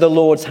to see the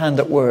Lord's hand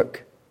at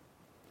work.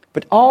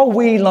 But are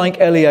we like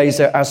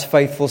Eliezer as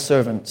faithful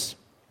servants?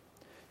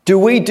 Do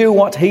we do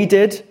what he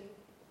did?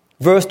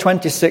 Verse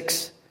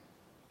 26,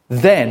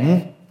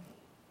 then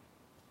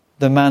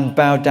the man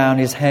bowed down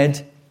his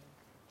head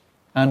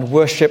and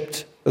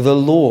worshipped the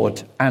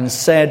Lord and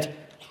said,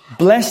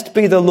 "Blessed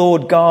be the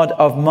Lord God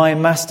of my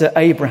master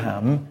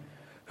Abraham,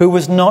 who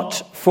was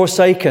not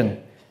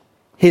forsaken,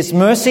 his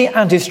mercy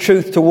and his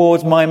truth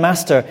towards my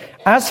master.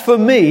 As for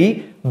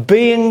me,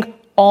 being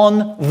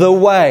on the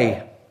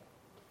way."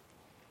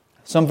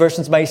 Some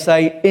versions may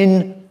say,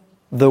 "in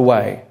the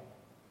way.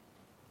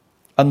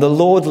 And the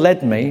Lord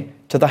led me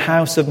to the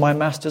house of my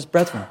master's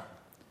brethren."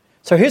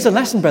 So here's a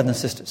lesson, brothers and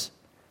sisters.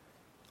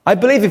 I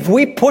believe if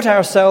we put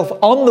ourselves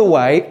on the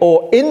way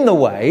or in the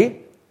way,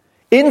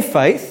 in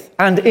faith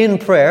and in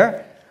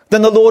prayer,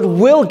 then the Lord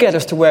will get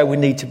us to where we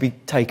need to be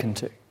taken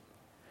to.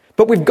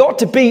 But we've got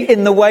to be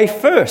in the way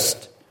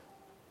first.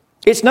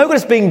 It's no good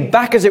us being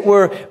back, as it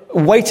were,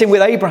 waiting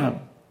with Abraham.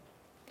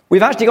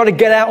 We've actually got to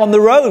get out on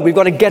the road. We've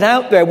got to get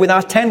out there with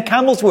our 10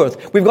 camels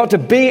worth. We've got to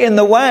be in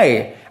the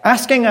way,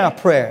 asking our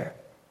prayer.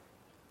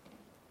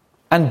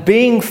 And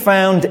being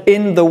found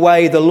in the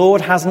way, the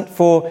Lord hasn't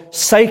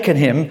forsaken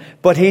him,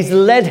 but he's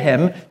led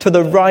him to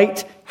the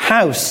right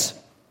house.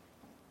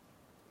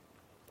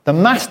 The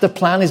master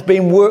plan is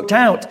being worked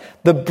out.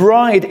 The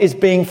bride is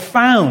being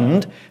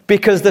found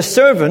because the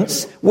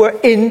servants were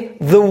in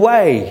the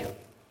way.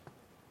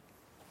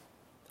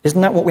 Isn't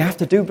that what we have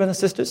to do, brothers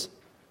and sisters?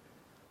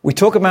 We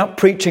talk about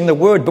preaching the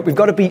word, but we've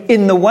got to be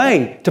in the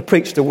way to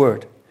preach the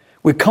word.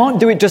 We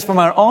can't do it just from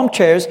our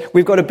armchairs.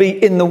 We've got to be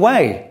in the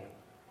way.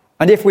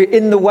 And if we're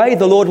in the way,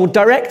 the Lord will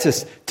direct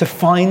us to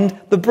find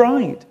the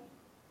bride.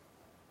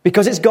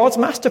 Because it's God's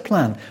master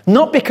plan.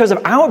 Not because of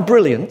our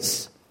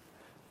brilliance,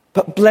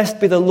 but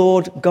blessed be the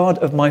Lord God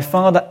of my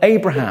father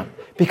Abraham,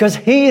 because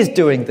he is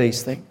doing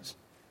these things.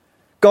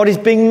 God is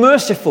being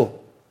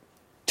merciful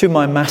to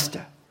my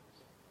master.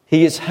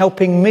 He is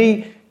helping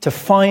me to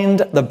find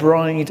the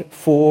bride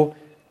for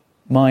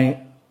my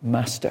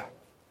master.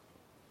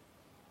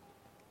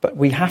 But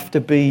we have to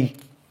be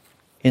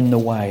in the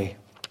way.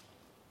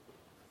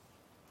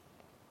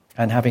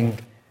 And having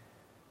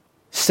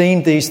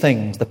seen these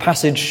things, the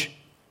passage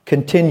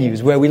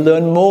continues where we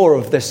learn more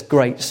of this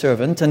great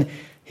servant. And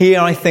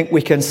here I think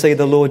we can see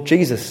the Lord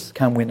Jesus,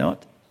 can we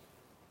not?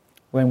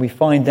 When we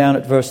find down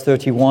at verse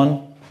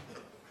 31,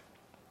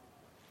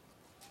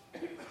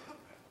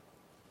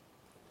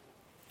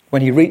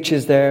 when he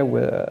reaches there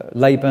with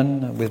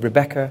Laban, with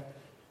Rebekah,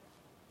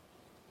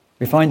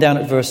 we find down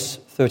at verse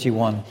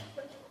 31,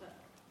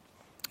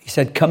 he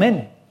said, "Come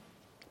in,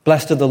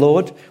 blessed of the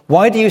Lord.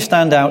 Why do you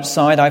stand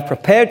outside? I've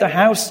prepared the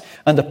house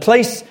and a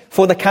place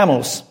for the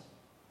camels."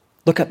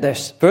 Look at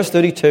this, verse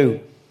 32.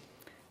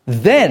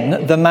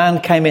 Then the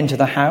man came into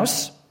the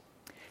house.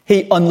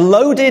 He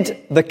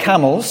unloaded the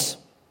camels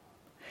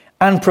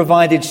and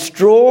provided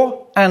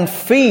straw and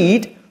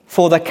feed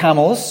for the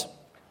camels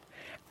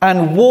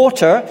and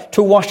water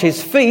to wash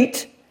his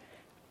feet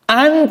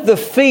and the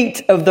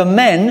feet of the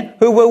men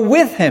who were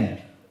with him.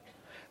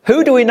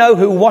 Who do we know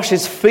who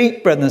washes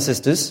feet, brothers and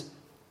sisters?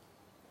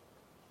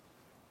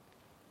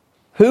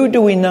 Who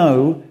do we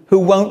know who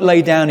won't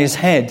lay down his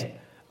head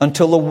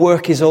until the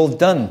work is all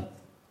done?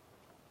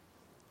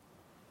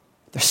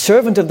 The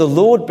servant of the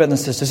Lord, brothers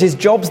and sisters, his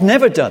job's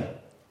never done.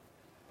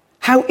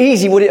 How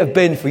easy would it have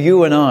been for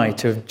you and I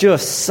to have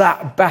just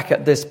sat back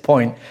at this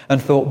point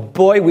and thought,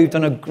 boy, we've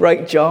done a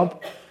great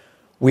job.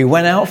 We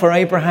went out for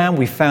Abraham.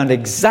 We found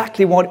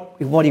exactly what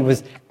he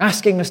was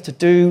asking us to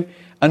do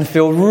and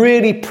feel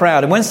really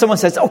proud. And when someone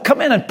says, oh,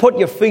 come in and put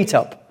your feet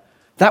up,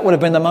 that would have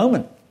been the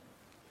moment.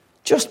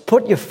 Just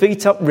put your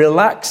feet up,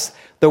 relax.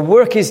 The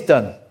work is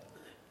done.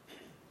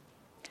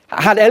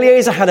 Had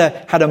Eliezer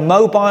had a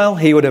mobile,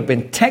 he would have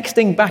been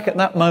texting back at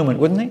that moment,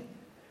 wouldn't he?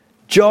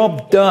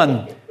 Job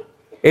done.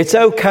 It's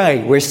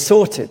okay. We're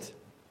sorted.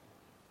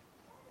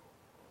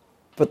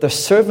 But the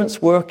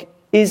servant's work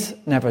is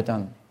never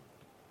done.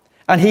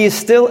 And he is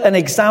still an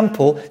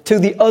example to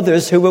the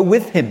others who were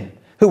with him,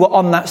 who were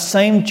on that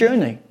same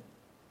journey.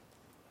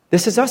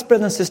 This is us,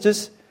 brothers and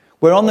sisters.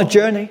 We're on the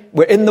journey.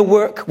 We're in the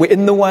work. We're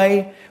in the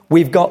way.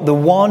 We've got the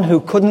one who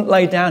couldn't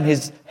lay down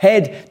his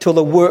head till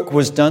the work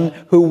was done,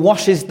 who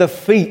washes the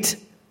feet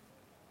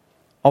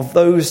of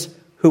those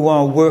who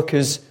are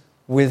workers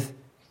with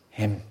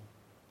him.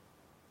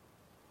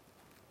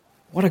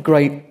 What a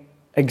great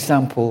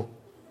example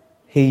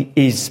he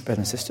is, brothers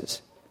and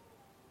sisters.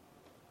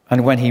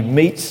 And when he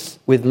meets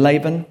with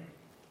Laban,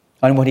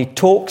 and when he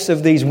talks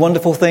of these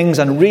wonderful things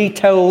and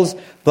retells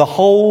the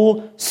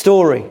whole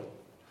story,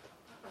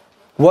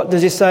 what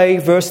does he say?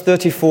 Verse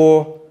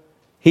 34,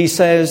 he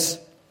says,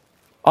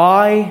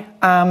 I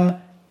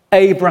am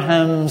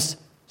Abraham's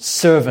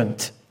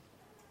servant.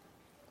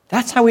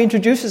 That's how he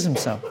introduces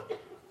himself.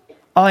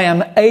 I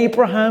am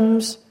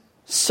Abraham's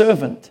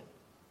servant.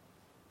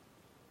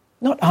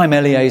 Not I'm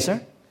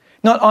Eliezer.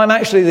 Not I'm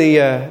actually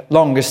the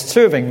longest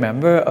serving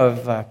member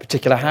of a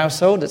particular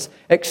household that's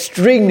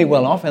extremely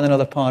well off in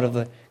another part of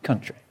the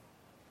country.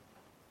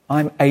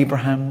 I'm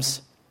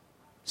Abraham's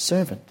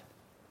servant.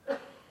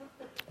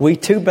 We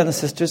too, brothers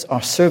and sisters,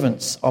 are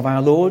servants of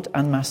our Lord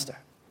and Master.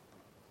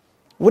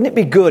 Wouldn't it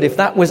be good if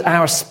that was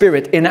our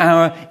spirit in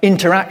our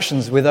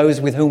interactions with those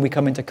with whom we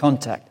come into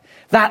contact?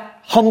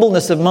 That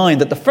humbleness of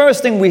mind, that the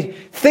first thing we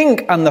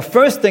think and the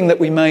first thing that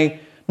we may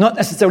not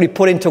necessarily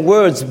put into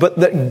words, but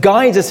that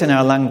guides us in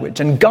our language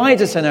and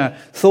guides us in our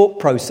thought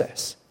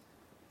process.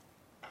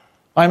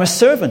 I'm a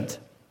servant.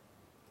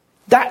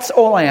 That's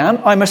all I am.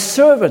 I'm a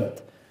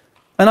servant.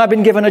 And I've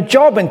been given a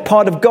job in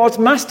part of God's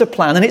master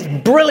plan, and it's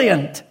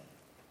brilliant.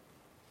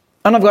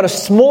 And I've got a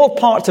small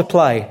part to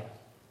play.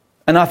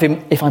 And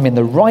if I'm in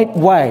the right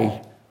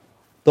way,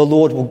 the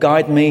Lord will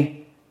guide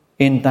me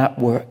in that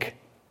work.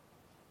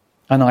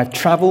 And I've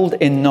travelled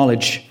in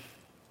knowledge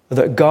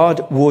that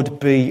God would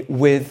be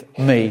with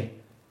me.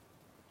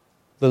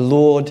 The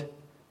Lord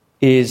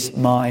is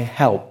my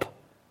help.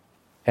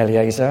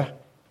 Eliezer,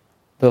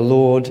 the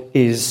Lord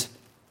is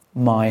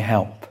my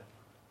help.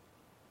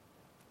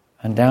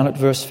 And down at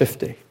verse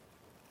 50,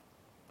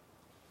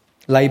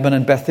 Laban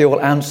and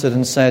Bethuel answered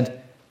and said,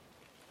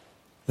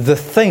 the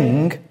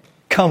thing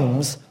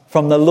comes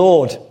from the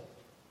Lord.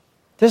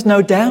 There's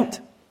no doubt.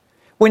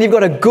 When you've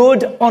got a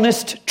good,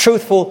 honest,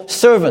 truthful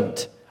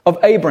servant of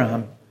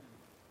Abraham,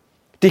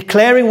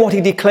 declaring what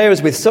he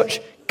declares with such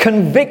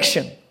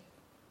conviction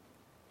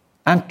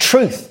and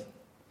truth,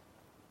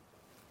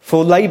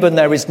 for Laban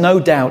there is no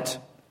doubt.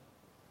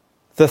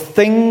 The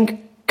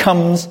thing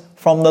comes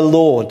from the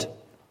Lord.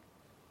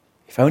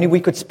 If only we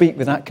could speak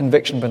with that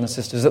conviction, brothers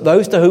and sisters, that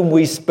those to whom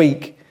we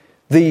speak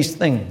these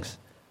things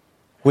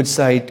would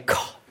say,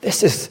 God,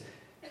 this is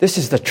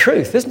the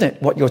truth, isn't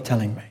it, what you're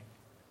telling me?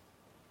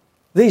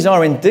 These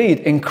are indeed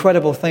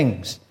incredible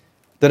things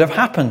that have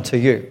happened to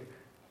you,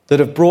 that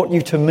have brought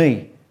you to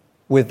me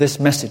with this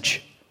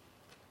message.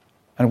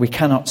 And we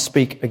cannot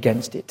speak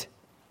against it,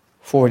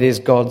 for it is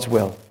God's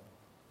will.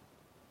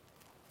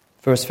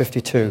 Verse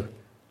 52,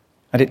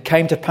 and it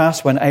came to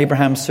pass when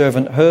Abraham's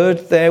servant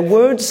heard their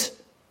words,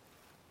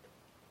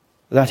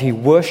 that he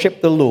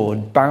worshipped the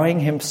Lord, bowing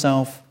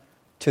himself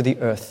to the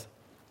earth.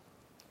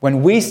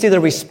 When we see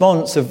the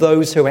response of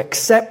those who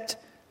accept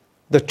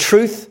the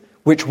truth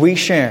which we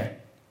share,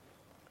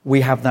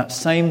 we have that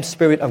same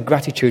spirit of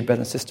gratitude,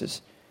 brothers and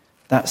sisters,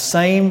 that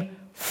same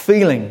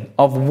feeling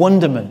of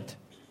wonderment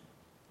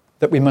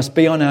that we must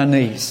be on our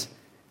knees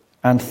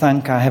and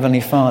thank our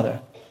Heavenly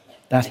Father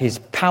that his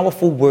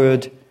powerful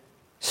word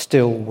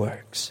still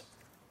works.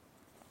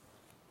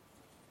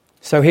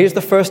 So here's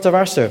the first of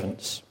our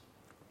servants,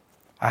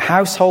 a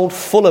household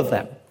full of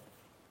them,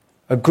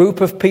 a group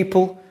of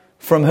people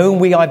from whom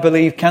we, I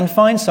believe, can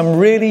find some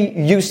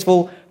really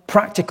useful,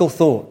 practical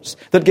thoughts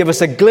that give us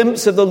a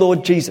glimpse of the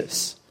Lord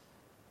Jesus.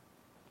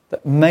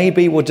 that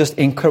maybe will just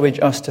encourage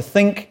us to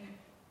think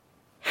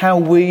how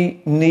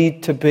we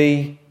need to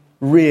be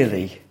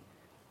really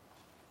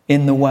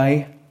in the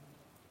way,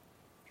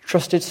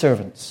 trusted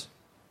servants,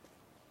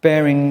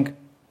 bearing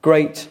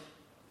great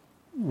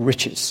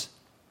riches,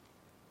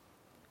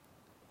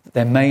 that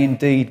there may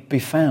indeed be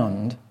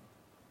found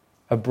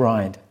a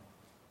bride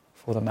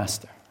for the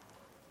Master.